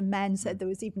less than men. So there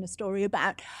was even a story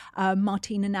about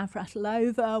Martina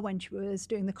Navratilova when she was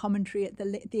doing the commentary at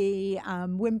the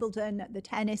Wimbledon at the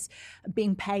tennis,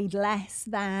 being paid less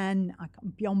than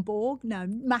John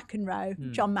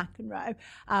McEnroe, John McEnroe,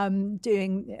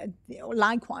 doing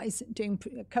likewise doing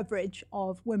coverage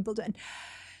of Wimbledon.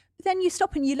 Then you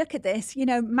stop and you look at this,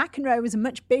 McEnroe was a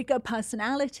much bigger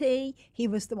personality. He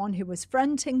was the one who was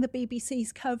fronting the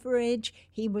BBC's coverage.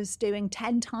 He was doing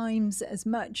 10 times as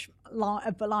much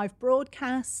of the live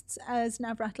broadcasts as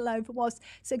Navratilova was.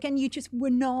 So again, you just were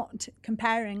not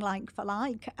comparing like for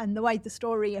like. And the way the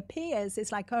story appears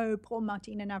is like, oh, poor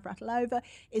Martina Navratilova,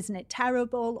 isn't it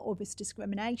terrible, all this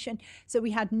discrimination. So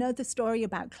we had another story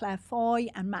about Claire Foy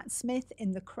and Matt Smith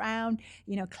in The Crown.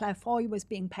 Claire Foy was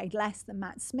being paid less than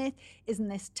Matt Smith. Isn't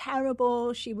this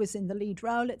terrible? She was in the lead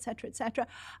role, etc., etc.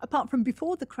 Apart from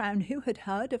before The Crown, who had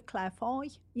heard of Claire Foy?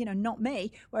 Not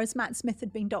me, whereas Matt Smith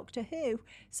had been Doctor Who.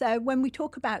 So when we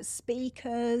talk about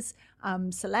speakers,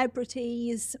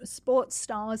 celebrities, sports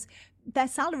stars, their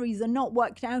salaries are not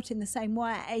worked out in the same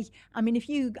way. I mean, if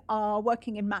you are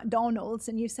working in McDonald's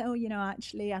and you say,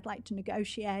 actually, I'd like to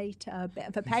negotiate a bit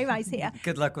of a pay rise here.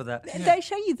 Good luck with that. They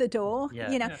show you the door,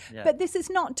 But this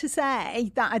is not to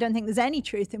say that I don't think there's any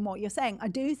truth in what you're saying. I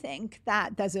do think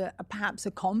that there's perhaps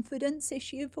a confidence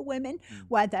issue for women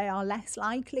where they are less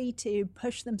likely to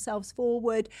push themselves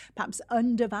forward, perhaps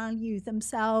undervalue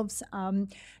themselves.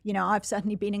 I've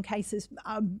certainly been in cases,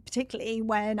 particularly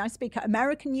when I speak at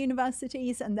American universities,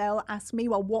 and they'll ask me,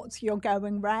 well, what's your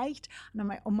going rate? And I'm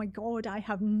like, oh my God, I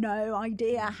have no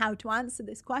idea how to answer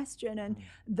this question. And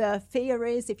the fear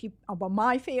is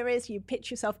my fear is you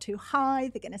pitch yourself too high,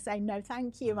 they're going to say no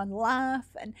thank you and laugh,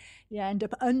 and end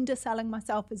up underselling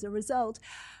myself as a result.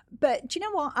 But do you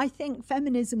know what? I think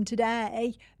feminism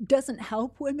today doesn't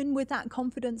help women with that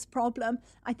confidence problem.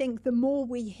 I think the more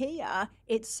we hear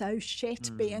it's so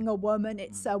shit being a woman,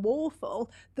 it's so awful,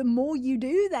 the more you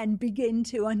do then begin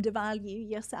to undervalue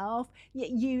yourself.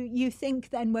 You think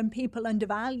then when people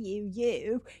undervalue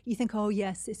you, you think, oh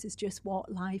yes, this is just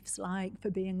what life's like for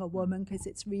being a woman because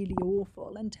it's really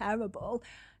awful and terrible.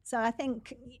 So I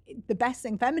think the best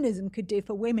thing feminism could do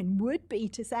for women would be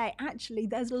to say, actually,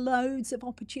 there's loads of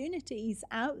opportunities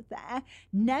out there.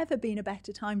 Never been a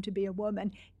better time to be a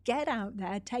woman. Get out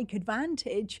there, take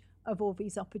advantage of all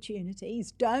these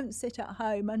opportunities. Don't sit at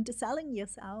home underselling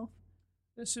yourself.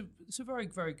 That's a very,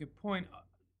 very good point.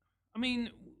 I mean,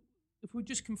 if we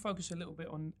just can focus a little bit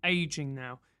on aging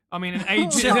now. I mean,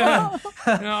 ageism.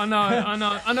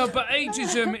 I know, but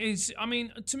ageism is. I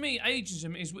mean, to me,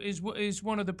 ageism is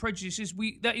one of the prejudices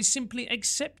that is simply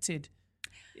accepted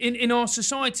in our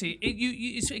society.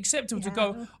 It's acceptable to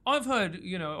go. I've heard,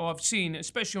 or I've seen,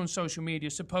 especially on social media,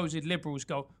 supposed liberals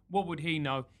go, "What would he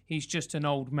know? He's just an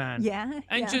old man."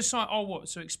 Just like, oh, what?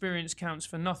 So experience counts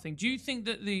for nothing. Do you think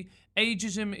that the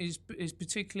ageism is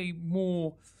particularly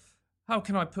more? How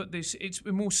can I put this? It's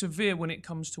more severe when it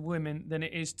comes to women than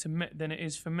it is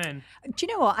for men. Do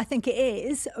you know what? I think it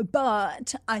is,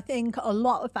 but I think a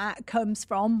lot of that comes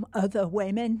from other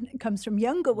women, comes from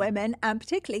younger women, and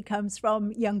particularly comes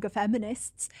from younger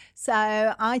feminists.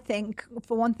 So I think,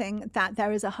 for one thing, that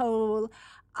there is a whole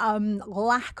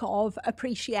lack of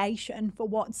appreciation for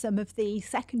what some of the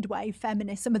second wave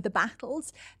feminists, some of the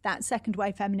battles that second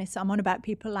wave feminists, I'm on about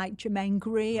people like Germaine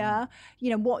Greer,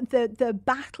 what the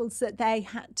battles that they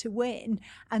had to win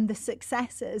and the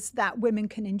successes that women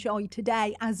can enjoy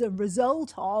today as a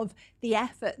result of the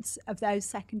efforts of those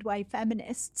second wave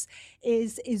feminists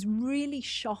is really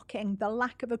shocking. The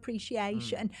lack of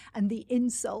appreciation and the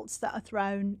insults that are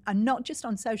thrown, and not just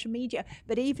on social media,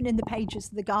 but even in the pages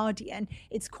of The Guardian.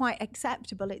 It's quite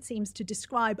acceptable, it seems, to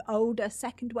describe older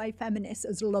second wave feminists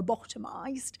as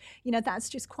lobotomized. That's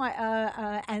just quite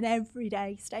an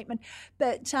everyday statement.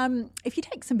 But if you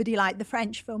take somebody like the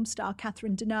French film star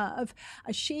Catherine Deneuve,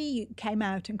 she came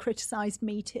out and criticized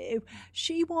Me Too.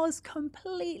 She was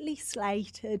completely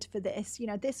slated for this.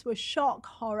 This was shock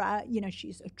horror.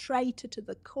 She's a traitor to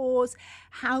the cause.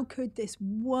 How could this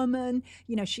woman,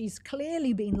 she's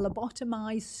clearly been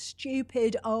lobotomized,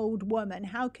 stupid old woman.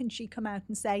 How can she come out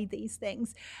and say these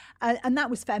things? And that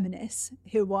was feminists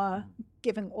who were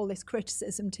giving all this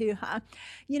criticism to her.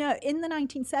 In the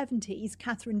 1970s,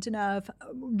 Catherine Deneuve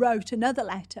wrote another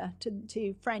letter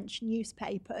to French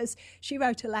newspapers. She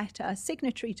wrote a letter,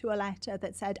 signatory to a letter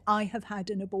that said, "I have had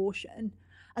an abortion."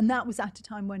 And that was at a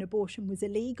time when abortion was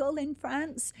illegal in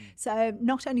France. So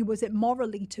not only was it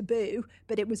morally taboo,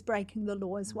 but it was breaking the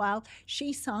law as well.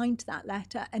 She signed that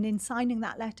letter, and in signing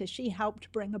that letter, she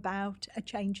helped bring about a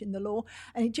change in the law.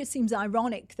 And it just seems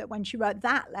ironic that when she wrote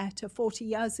that letter 40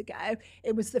 years ago,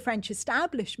 it was the French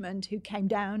establishment who came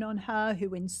down on her,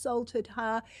 who insulted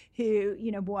her, who,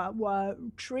 were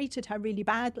treated her really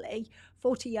badly.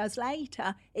 40 years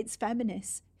later, it's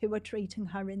feminists who are treating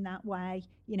her in that way,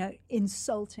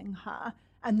 insulting her.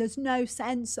 And there's no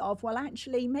sense of, well,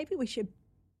 actually, maybe we should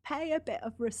pay a bit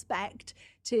of respect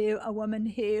to a woman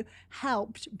who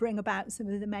helped bring about some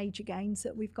of the major gains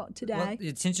that we've got today. Well,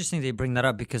 it's interesting that you bring that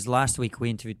up, because last week we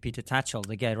interviewed Peter Tatchell,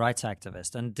 the gay rights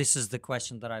activist, and this is the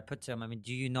question that I put to him. I mean,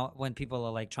 do you not, when people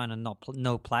are like trying to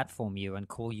no platform you and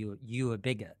call you a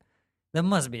bigot, there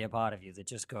must be a part of you that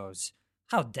just goes,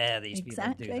 how dare these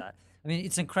people do that? I mean,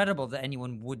 it's incredible that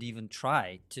anyone would even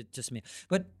try to just me.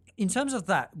 But in terms of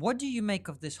that, what do you make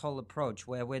of this whole approach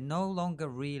where we're no longer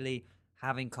really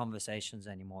having conversations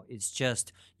anymore? It's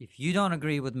just, if you don't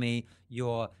agree with me,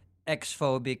 you're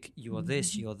ex-phobic, you're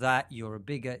this, you're that, you're a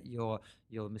bigot, you're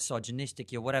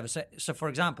misogynistic, you're whatever. So for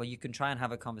example, you can try and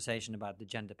have a conversation about the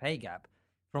gender pay gap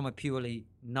from a purely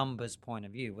numbers point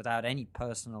of view without any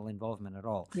personal involvement at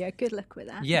all. Yeah, good luck with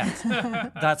that. Yeah,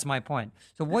 that's my point.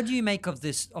 So what do you make of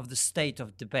this, of the state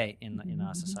of debate in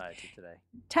our society today?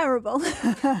 Terrible.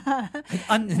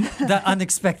 The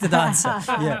unexpected answer.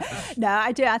 Yeah. No,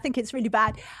 I do. I think it's really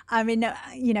bad. I mean,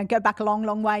 go back a long,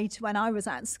 long way to when I was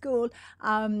at school.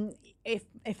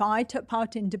 If I took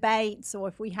part in debates, or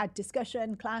if we had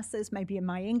discussion classes, maybe in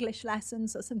my English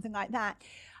lessons or something like that,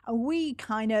 we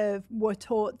kind of were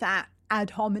taught that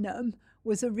ad hominem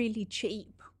was a really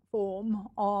cheap form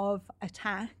of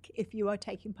attack if you were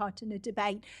taking part in a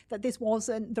debate, that this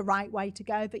wasn't the right way to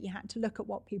go, but you had to look at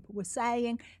what people were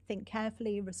saying, think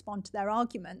carefully, respond to their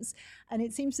arguments. And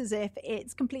it seems as if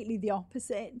it's completely the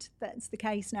opposite that's the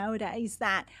case nowadays,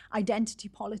 that identity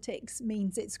politics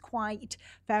means it's quite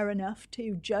fair enough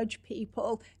to judge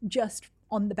people just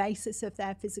on the basis of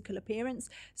their physical appearance.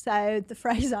 So the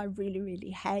phrase I really,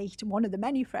 really hate, one of the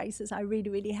many phrases I really,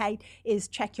 really hate, is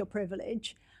check your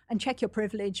privilege. And check your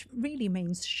privilege really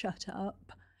means shut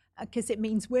up, because it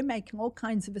means we're making all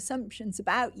kinds of assumptions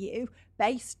about you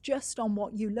based just on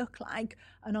what you look like.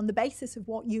 And on the basis of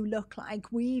what you look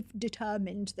like, we've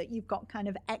determined that you've got kind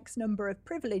of X number of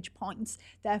privilege points.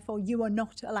 Therefore, you are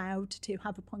not allowed to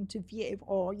have a point of view,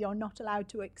 or you're not allowed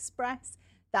to express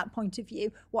that point of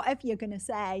view. Whatever you're going to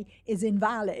say is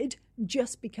invalid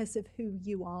just because of who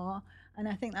you are. And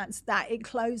I think that it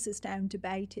closes down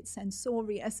debate, it's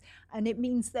censorious, and it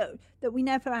means that we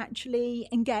never actually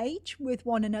engage with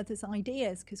one another's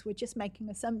ideas, because we're just making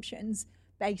assumptions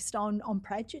based on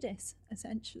prejudice,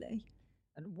 essentially.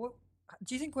 And what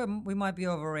do you think we might be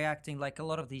overreacting, like a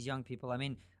lot of these young people? I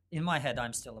mean, in my head,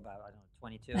 I'm still about,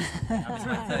 22. I'm in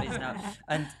my 30s now.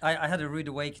 And I had a rude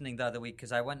awakening the other week,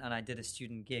 because I went and I did a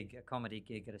student gig, a comedy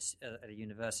gig at a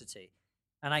university.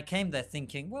 And I came there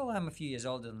thinking, well, I'm a few years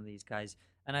older than these guys.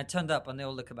 And I turned up and they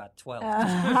all look about 12.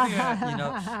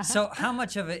 So how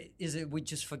much of it is it we're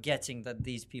just forgetting that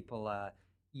these people are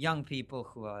young people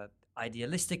who are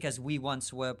idealistic, as we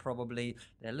once were probably.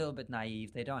 They're a little bit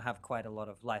naive. They don't have quite a lot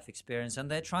of life experience. And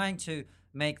they're trying to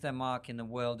make their mark in a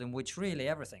world in which really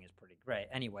everything is pretty great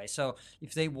anyway. So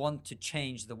if they want to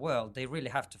change the world, they really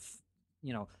have to,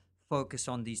 focus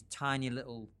on these tiny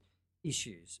little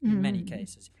issues in many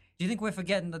cases. Do you think we're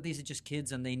forgetting that these are just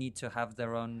kids and they need to have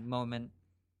their own moment?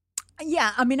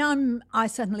 Yeah, I mean, I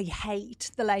certainly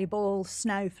hate the label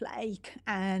snowflake,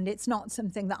 and it's not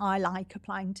something that I like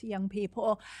applying to young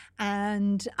people.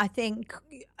 And I think,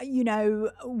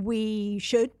 we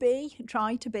should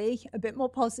try to be a bit more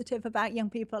positive about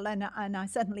young people. And I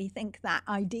certainly think that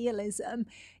idealism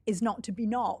is not to be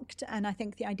knocked. And I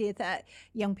think the idea that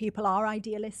young people are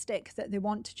idealistic, that they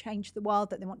want to change the world,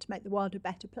 that they want to make the world a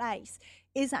better place,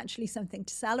 is actually something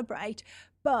to celebrate.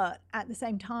 But at the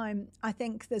same time, I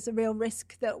think there's a real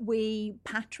risk that we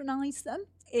patronize them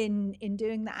in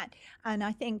doing that. And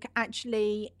I think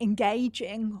actually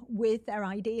engaging with their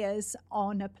ideas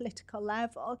on a political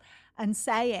level and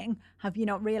saying, have you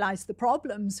not realized the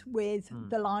problems with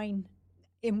the line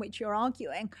in which you're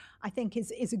arguing, I think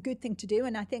is a good thing to do.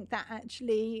 And I think that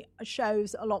actually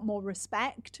shows a lot more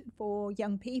respect for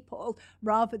young people,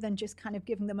 rather than just kind of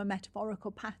giving them a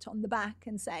metaphorical pat on the back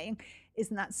and saying,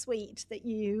 isn't that sweet that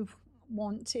you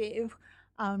want to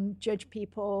judge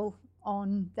people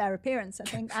on their appearance. I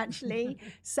think actually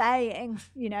saying,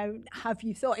 have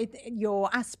you thought your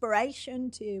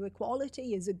aspiration to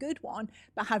equality is a good one,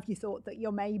 but have you thought that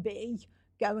you're maybe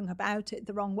going about it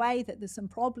the wrong way, that there's some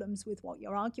problems with what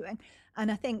you're arguing. And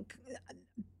I think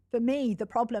for me, the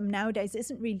problem nowadays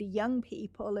isn't really young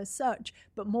people as such,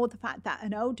 but more the fact that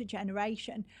an older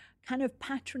generation kind of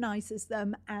patronizes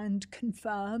them and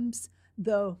confirms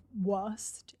the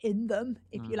worst in them,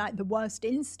 if you like, the worst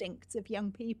instincts of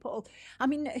young people. I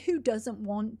mean, who doesn't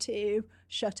want to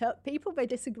shut up people they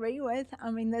disagree with?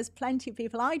 I mean, there's plenty of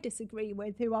people I disagree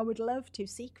with who I would love to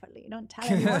secretly, don't tell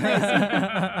anyone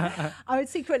this. I would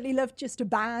secretly love just to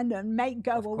ban and make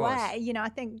go away. You know, I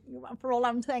think for all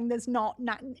I'm saying, there's not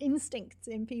instincts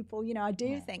in people. You know, I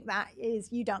do think that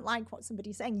is, you don't like what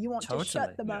somebody's saying, you want to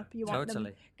shut them up, you want them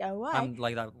to go away. I'm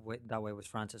like that way with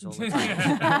Francis all the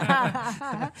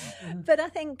time. But I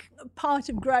think part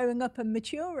of growing up and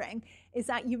maturing is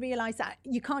that you realise that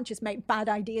you can't just make bad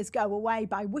ideas go away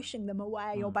by wishing them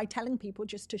away or by telling people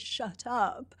just to shut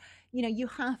up. You know, you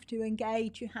have to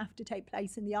engage, you have to take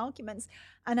place in the arguments.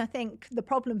 And I think the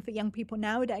problem for young people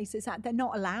nowadays is that they're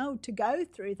not allowed to go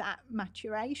through that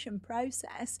maturation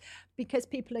process, because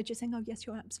people are just saying, oh, yes,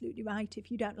 you're absolutely right.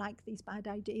 If you don't like these bad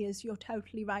ideas, you're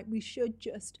totally right. We should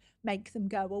just make them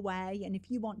go away. And if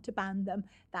you want to ban them,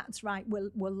 that's right.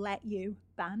 We'll let you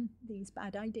ban these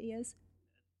bad ideas.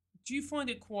 Do you find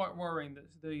it quite worrying that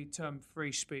the term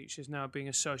free speech is now being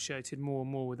associated more and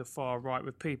more with the far right,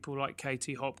 with people like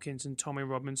Katie Hopkins and Tommy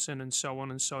Robinson and so on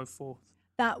and so forth?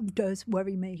 That does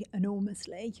worry me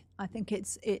enormously. I think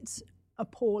it's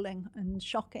appalling and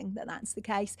shocking that that's the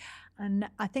case. And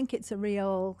I think it's a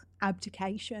real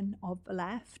abdication of the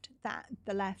left, that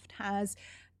the left has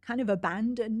kind of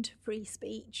abandoned free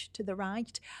speech to the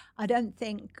right. I don't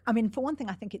think, I mean, for one thing,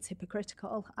 I think it's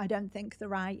hypocritical. I don't think the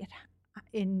right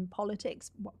in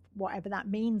politics, whatever that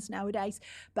means nowadays,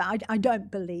 but I don't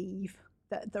believe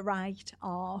that the right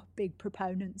are big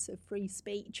proponents of free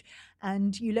speech.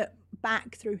 And you look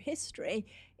back through history,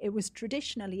 it was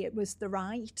the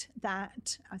right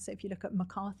that, so if you look at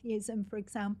McCarthyism, for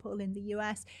example, in the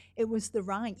US, it was the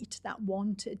right that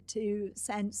wanted to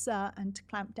censor and to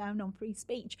clamp down on free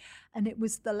speech. And it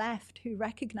was the left who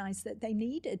recognized that they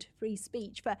needed free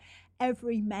speech for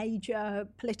every major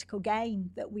political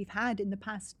gain that we've had in the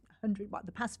past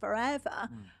the past forever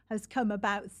has come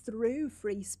about through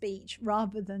free speech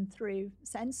rather than through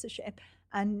censorship.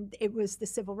 And it was the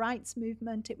civil rights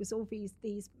movement, it was all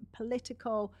these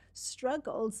political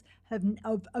struggles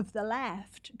of the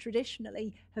left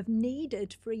traditionally have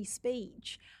needed free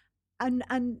speech. And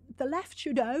the left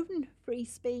should own free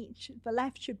speech. The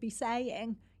left should be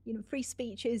saying, you know, free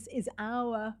speech is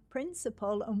our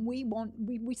principle, and we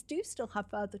do still have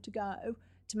further to go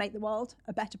to make the world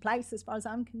a better place, as far as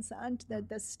I'm concerned.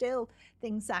 There's still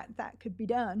things that could be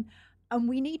done. And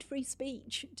we need free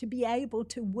speech to be able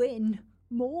to win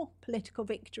more political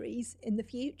victories in the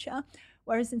future.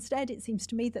 Whereas instead, it seems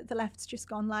to me that the left's just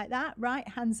gone like that, right?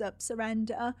 Hands up,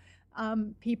 surrender.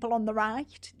 People on the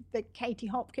right, the Katie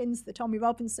Hopkins, the Tommy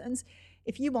Robinsons,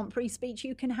 if you want free speech,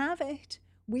 you can have it.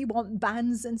 We want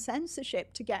bans and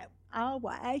censorship to get our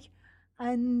way.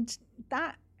 And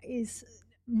that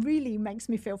really makes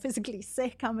me feel physically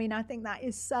sick. I mean, I think that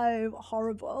is so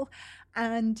horrible.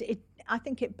 And I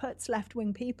think it puts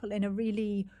left-wing people in a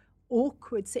really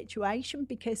awkward situation,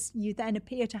 because you then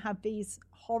appear to have these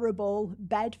horrible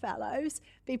bedfellows,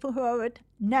 people who I would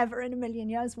never in a million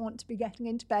years want to be getting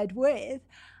into bed with.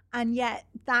 And yet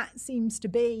that seems to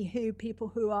be who people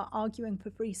who are arguing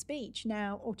for free speech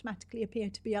now automatically appear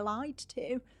to be allied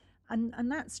to.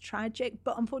 And that's tragic,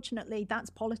 but unfortunately that's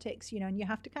politics, you know, and you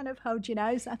have to kind of hold your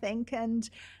nose, I think, and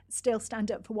still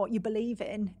stand up for what you believe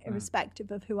in,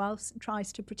 irrespective of who else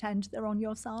tries to pretend they're on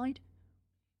your side.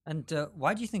 And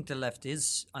why do you think the left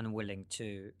is unwilling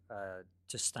to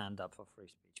stand up for free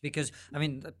speech? Because, I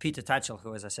mean, Peter Tatchell,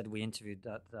 who, as I said, we interviewed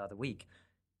the other week,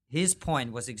 his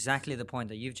point was exactly the point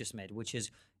that you've just made, which is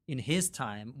in his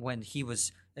time, when he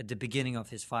was at the beginning of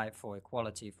his fight for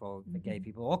equality for gay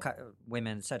people, or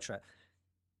women, etc.,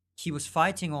 he was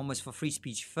fighting almost for free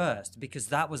speech first, because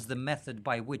that was the method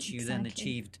by which you then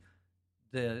achieved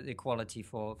the equality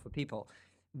for people.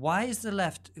 Why is the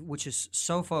left, which is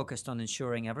so focused on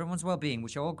ensuring everyone's well-being,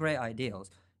 which are all great ideals,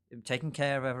 taking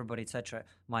care of everybody, etc.,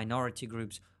 minority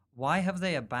groups, why have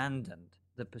they abandoned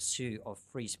the pursuit of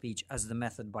free speech as the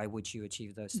method by which you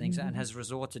achieve those things, and has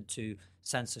resorted to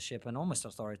censorship and almost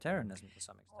authoritarianism to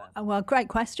some extent? Well, great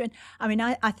question. I mean,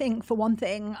 I think, for one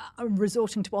thing,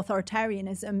 resorting to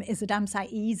authoritarianism is a damn sight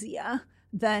easier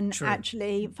than True.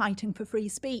 actually fighting for free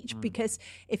speech. Because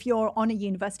if you're on a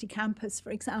university campus,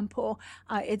 for example,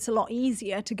 it's a lot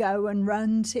easier to go and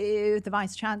run to the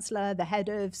vice chancellor, the head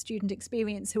of student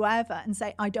experience, whoever, and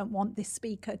say, I don't want this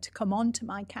speaker to come onto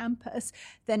my campus,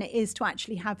 than it is to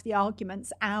actually have the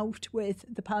arguments out with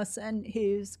the person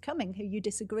who's coming, who you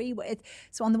disagree with.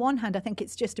 So on the one hand, I think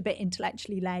it's just a bit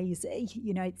intellectually lazy.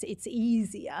 You know, it's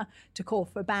easier to call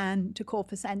for a ban, to call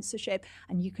for censorship,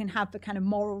 and you can have the kind of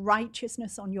moral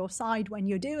righteousness on your side when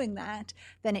you're doing that,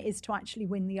 than it is to actually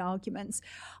win the arguments.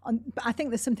 But I think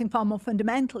there's something far more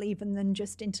fundamental even than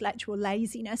just intellectual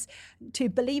laziness. To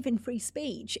believe in free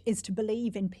speech is to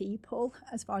believe in people,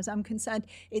 as far as I'm concerned.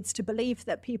 It's to believe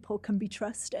that people can be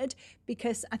trusted,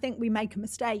 because I think we make a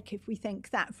mistake if we think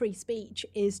that free speech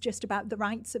is just about the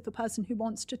rights of the person who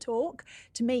wants to talk.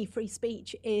 To me, free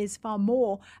speech is far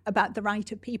more about the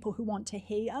right of people who want to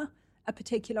hear a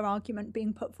particular argument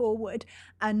being put forward.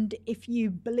 And if you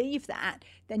believe that,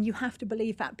 then you have to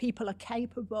believe that people are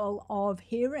capable of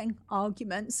hearing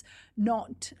arguments,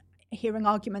 not hearing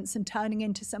arguments and turning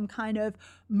into some kind of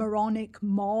moronic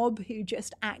mob who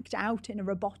just act out in a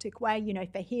robotic way. You know,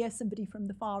 if they hear somebody from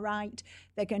the far right,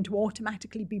 they're going to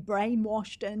automatically be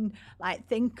brainwashed and like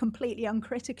think completely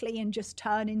uncritically and just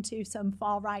turn into some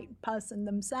far right person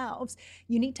themselves.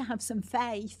 You need to have some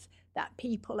faith that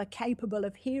people are capable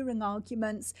of hearing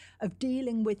arguments, of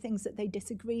dealing with things that they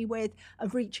disagree with,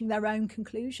 of reaching their own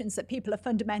conclusions, that people are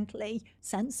fundamentally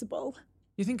sensible.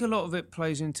 You think a lot of it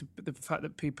plays into the fact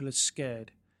that people are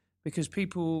scared? Because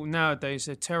people nowadays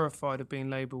are terrified of being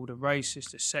labelled a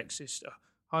racist, a sexist,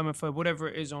 a homophobe, whatever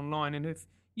it is online. And if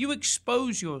you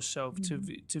expose yourself to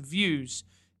views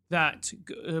that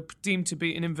are deemed to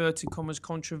be, in inverted commas,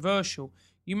 controversial,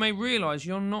 you may realise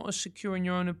you're not as secure in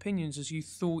your own opinions as you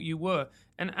thought you were.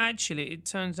 And actually, it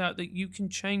turns out that you can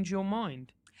change your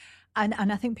mind. And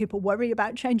I think people worry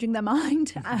about changing their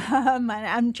mind.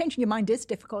 And changing your mind is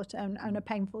difficult and a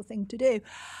painful thing to do.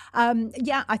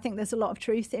 Yeah, I think there's a lot of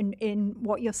truth in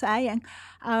what you're saying.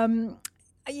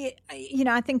 You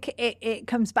know, I think it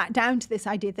comes back down to this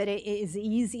idea that it is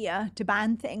easier to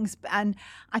ban things. And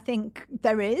I think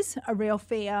there is a real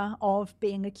fear of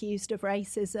being accused of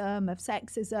racism, of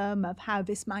sexism, of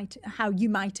how you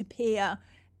might appear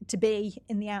to be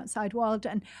in the outside world.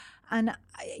 And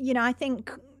you know, I think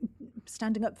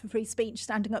standing up for free speech,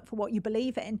 standing up for what you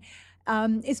believe in,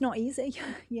 is not easy,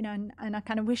 you know, and I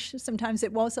kind of wish sometimes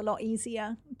it was a lot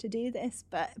easier to do this,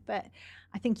 but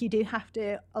I think you do have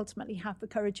to ultimately have the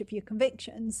courage of your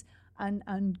convictions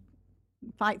and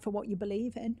fight for what you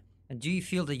believe in. And do you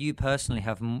feel that you personally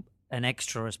have an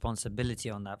extra responsibility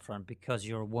on that front because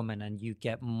you're a woman and you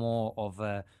get more of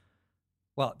a,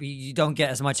 well, you don't get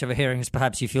as much of a hearing as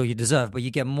perhaps you feel you deserve, but you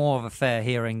get more of a fair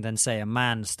hearing than, say, a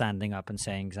man standing up and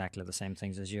saying exactly the same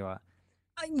things as you are?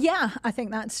 Yeah, I think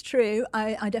that's true.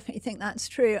 I definitely think that's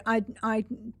true. I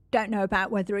don't know about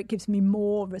whether it gives me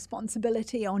more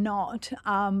responsibility or not,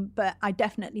 but I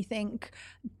definitely think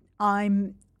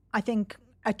I think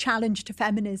a challenge to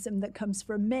feminism that comes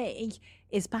from me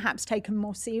is perhaps taken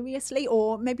more seriously,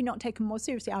 or maybe not taken more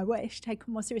seriously, I wish,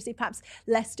 taken more seriously, perhaps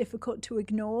less difficult to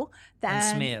ignore than...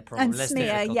 And smear, probably. And less smear,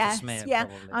 difficult yes, to smear, yeah.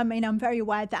 probably. I mean, I'm very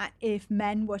aware that if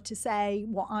men were to say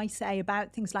what I say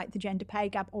about things like the gender pay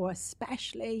gap, or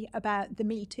especially about the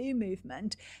Me Too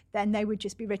movement, then they would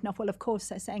just be written off. Well, of course,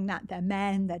 they're saying that they're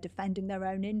men, they're defending their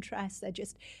own interests, they're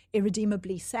just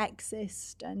irredeemably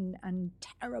sexist and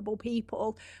terrible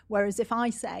people. Whereas if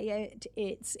I say it,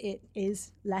 it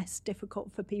is less difficult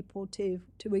for people to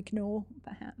ignore,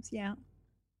 perhaps. Yeah.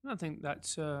 I think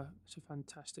it's a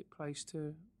fantastic place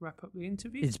to wrap up the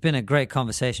interview. It's been a great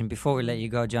conversation. Before we let you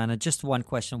go, Joanna, just one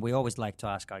question we always like to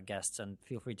ask our guests, and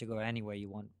feel free to go anywhere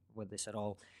you want with this at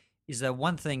all. Is there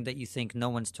one thing that you think no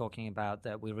one's talking about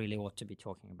that we really ought to be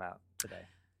talking about today?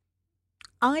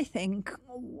 I think,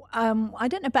 I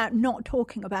don't know about not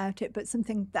talking about it, but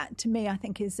something that to me I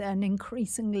think is an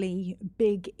increasingly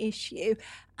big issue.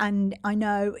 And I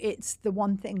know it's the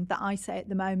one thing that I say at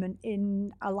the moment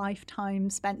in a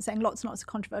lifetime spent saying lots and lots of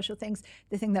controversial things.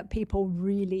 The thing that people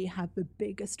really have the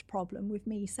biggest problem with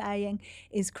me saying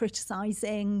is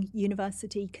criticising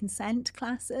university consent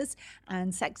classes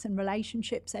and sex and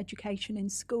relationships education in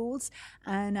schools.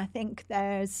 And I think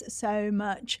there's so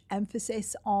much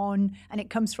emphasis on, and it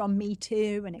comes from Me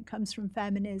Too, and it comes from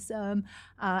feminism,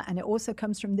 and it also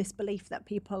comes from this belief that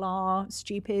people are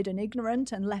stupid and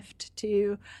ignorant and left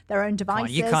to their own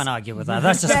devices. You can't argue with that.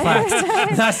 That's just fact.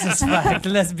 That's just fact.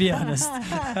 Let's be honest.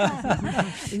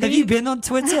 Have you been on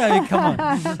Twitter? I mean, come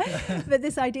on. But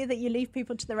this idea that you leave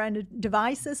people to their own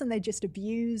devices and they just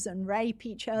abuse and rape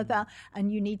each other,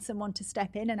 and you need someone to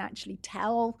step in and actually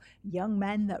tell young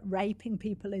men that raping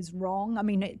people is wrong. I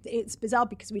mean, it's bizarre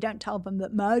because we don't tell them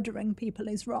that murdering people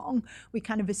is wrong. We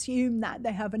kind of assume that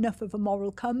they have enough of a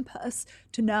moral compass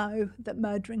to know that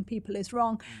murdering people is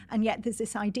wrong. And yet there's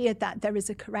this idea that there is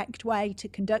a correct way to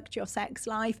conduct your sex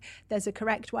life. There's a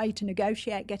correct way to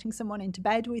negotiate getting someone into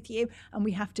bed with you. And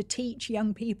we have to teach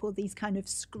young people these kind of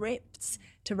scripts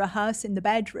to rehearse in the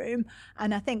bedroom.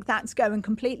 And I think that's going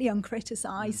completely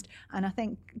uncriticised. And I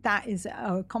think that is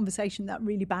a conversation that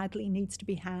really badly needs to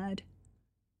be had.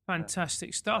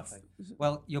 Fantastic stuff.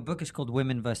 Well, your book is called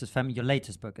Women versus Feminism. Your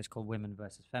latest book is called Women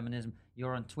versus Feminism.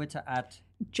 You're on Twitter at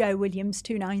Joe Williams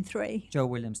 293. Joe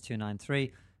Williams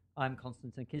 293. I'm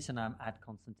Konstantin Kissin. I'm at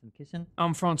Konstantin Kissin.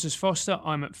 I'm Francis Foster.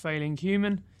 I'm at Failing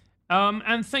Human.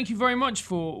 And thank you very much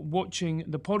for watching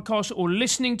the podcast or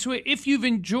listening to it. If you've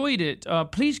enjoyed it,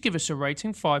 please give us a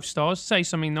rating, 5 stars. Say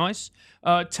something nice.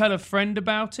 Tell a friend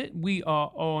about it. We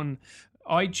are on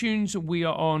iTunes. We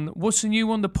are on, what's the new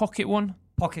one? The Pocket one?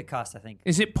 Pocket Cast, I think.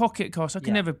 Is it Pocket Cast? We'll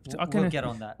get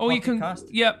on that. Or Pocket you can, Cast?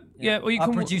 yeah. Or you Our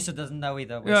can. producer doesn't know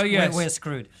either. Yes. We're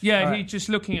screwed. Yeah, he's just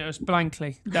looking at us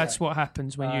blankly. That's what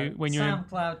happens when you're in.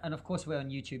 SoundCloud, and of course we're on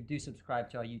YouTube. Do subscribe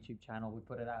to our YouTube channel. We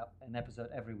put it out an episode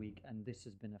every week, and this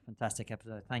has been a fantastic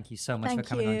episode. Thank you so much for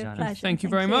coming on, Joanna. Pleasure. Thank you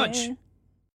very much.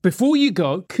 Before you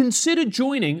go, consider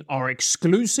joining our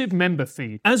exclusive member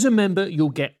feed. As a member,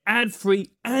 you'll get ad-free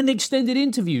and extended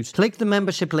interviews. Click the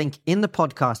membership link in the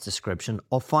podcast description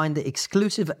or find the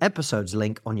exclusive episodes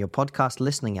link on your podcast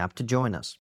listening app to join us.